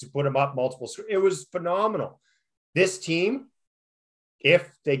left to put him up multiple. It was phenomenal. This team, if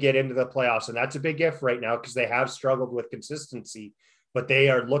they get into the playoffs, and that's a big if right now because they have struggled with consistency, but they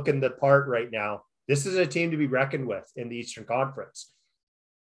are looking the part right now. This is a team to be reckoned with in the Eastern Conference.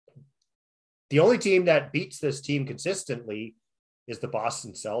 The only team that beats this team consistently is the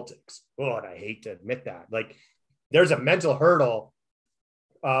Boston Celtics. Oh, and I hate to admit that. Like, there's a mental hurdle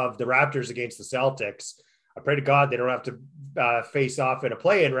of the Raptors against the Celtics. I pray to God they don't have to face off in a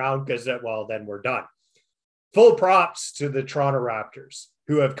play-in round because, well, then we're done. Full props to the Toronto Raptors,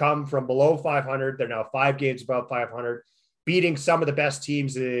 who have come from below 500. They're now 5 games above 500, beating some of the best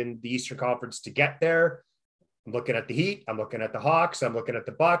teams in the Eastern Conference to get there. I'm looking at the Heat. I'm looking at the Hawks. I'm looking at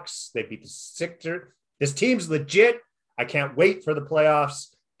the Bucks. They beat the Sixers. This team's legit. I can't wait for the playoffs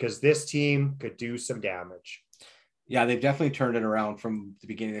because this team could do some damage. Yeah, they've definitely turned it around from the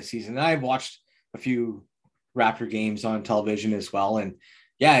beginning of the season. And I've watched a few Raptor games on television as well. And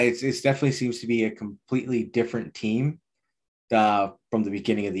yeah, it's definitely seems to be a completely different team from the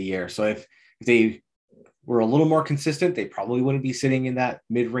beginning of the year. So if they were a little more consistent, they probably wouldn't be sitting in that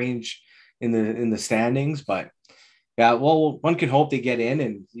mid-range in the standings. But yeah, well, one can hope they get in,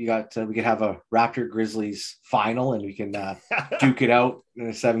 and we could have a Raptor Grizzlies final, and we can duke it out in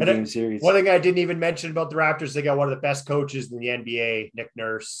a 7-game series. One thing I didn't even mention about the Raptors, they got one of the best coaches in the NBA, Nick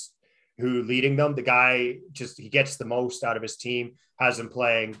Nurse, who leading them. The guy he gets the most out of his team, has them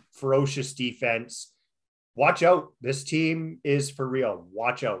playing ferocious defense. Watch out. This team is for real.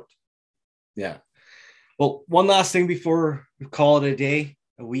 Watch out. Yeah. Well, one last thing before we call it a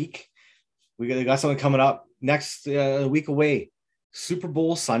week. We got something coming up next week away. Super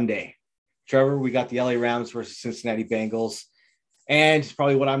Bowl Sunday. Trevor, we got the LA Rams versus Cincinnati Bengals. And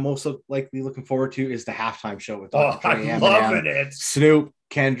probably what I'm most likely looking forward to is the halftime show with Dr. Dre, I'm loving it. Snoop,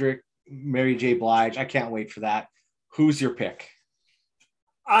 Kendrick, Mary J. Blige. I can't wait for that. Who's your pick?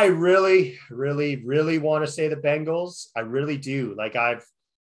 I really, really, really want to say the Bengals. I really do. Like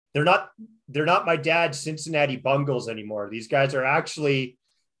they're not my dad's Cincinnati Bungles anymore. These guys are actually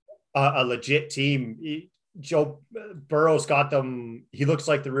a legit team. Joe Burrow's got them. He looks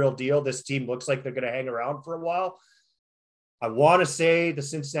like the real deal. This team looks like they're going to hang around for a while. I want to say the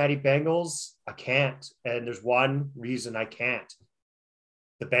Cincinnati Bengals. I can't. And there's one reason I can't.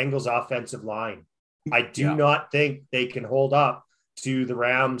 The Bengals offensive line. I do not think they can hold up to the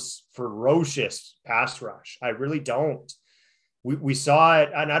Rams' ferocious pass rush. I really don't. We saw it.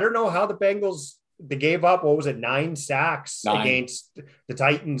 And I don't know how the Bengals, they gave up, 9 sacks against the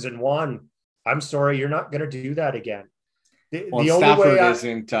Titans and won. I'm sorry, you're not going to do that again. The only Stafford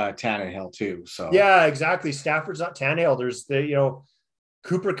isn't Tannehill too. So yeah, exactly. Stafford's not Tannehill. There's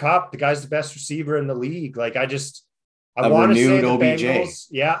Cooper Kupp, the guy's the best receiver in the league. Like I want to say the OBJ. Bengals.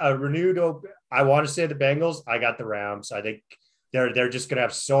 Yeah, I want to say the Bengals. I got the Rams. I think they're just going to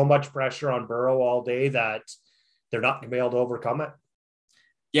have so much pressure on Burrow all day that they're not going to be able to overcome it.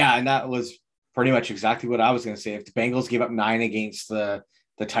 Yeah, and that was pretty much exactly what I was going to say. If the Bengals gave up 9 against the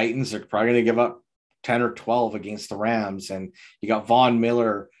Titans, they're probably going to give up 10 or 12 against the Rams. And you got Von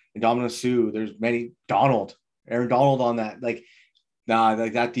Miller and Dominic Sue. There's Aaron Donald on that. Like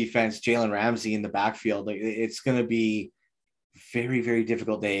that defense, Jalen Ramsey in the backfield. Like, it's going to be very, very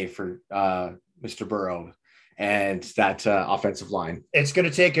difficult day for Mr. Burrow and that offensive line. It's going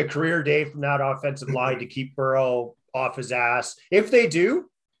to take a career day from that offensive line to keep Burrow off his ass. If they do,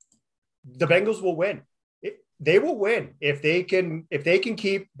 the Bengals will win. They will win. If they can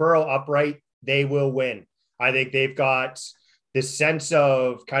keep Burrow upright, they will win. I think they've got this sense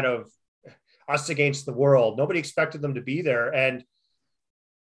of kind of us against the world. Nobody expected them to be there. And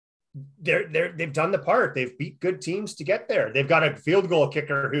they've done the part. They've beat good teams to get there. They've got a field goal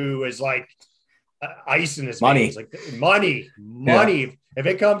kicker who is like ice in his veins. Like money. Yeah. If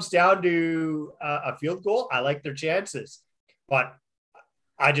it comes down to a field goal, I like their chances. But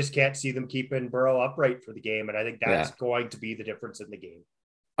I just can't see them keeping Burrow upright for the game. And I think that's going to be the difference in the game.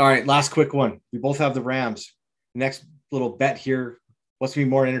 All right, last quick one. We both have the Rams. Next little bet here. What's going to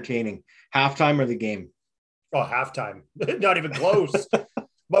be more entertaining, halftime or the game? Oh, halftime. Not even close.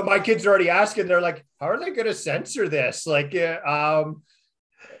 But my kids are already asking, they're like, how are they going to censor this? Like,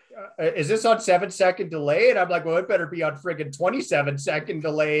 is this on 7-second delay? And I'm like, well, it better be on friggin' 27-second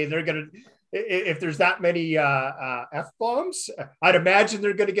delay. They're going to, if there's that many F-bombs, I'd imagine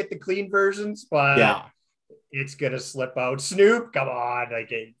they're going to get the clean versions, but Yeah. it's going to slip out. Snoop, come on.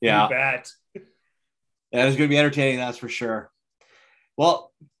 Like, Yeah. you bet. That is going to be entertaining, that's for sure.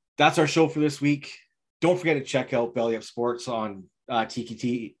 Well, that's our show for this week. Don't forget to check out Belly Up Sports on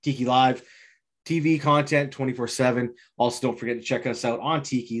Tiki Live. TV content 24/7. Also, don't forget to check us out on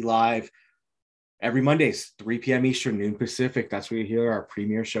Tiki Live every Mondays, 3 p.m. Eastern, noon Pacific. That's where you hear our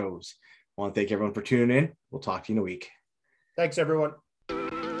premiere shows. I want to thank everyone for tuning in. We'll talk to you in a week. Thanks, everyone.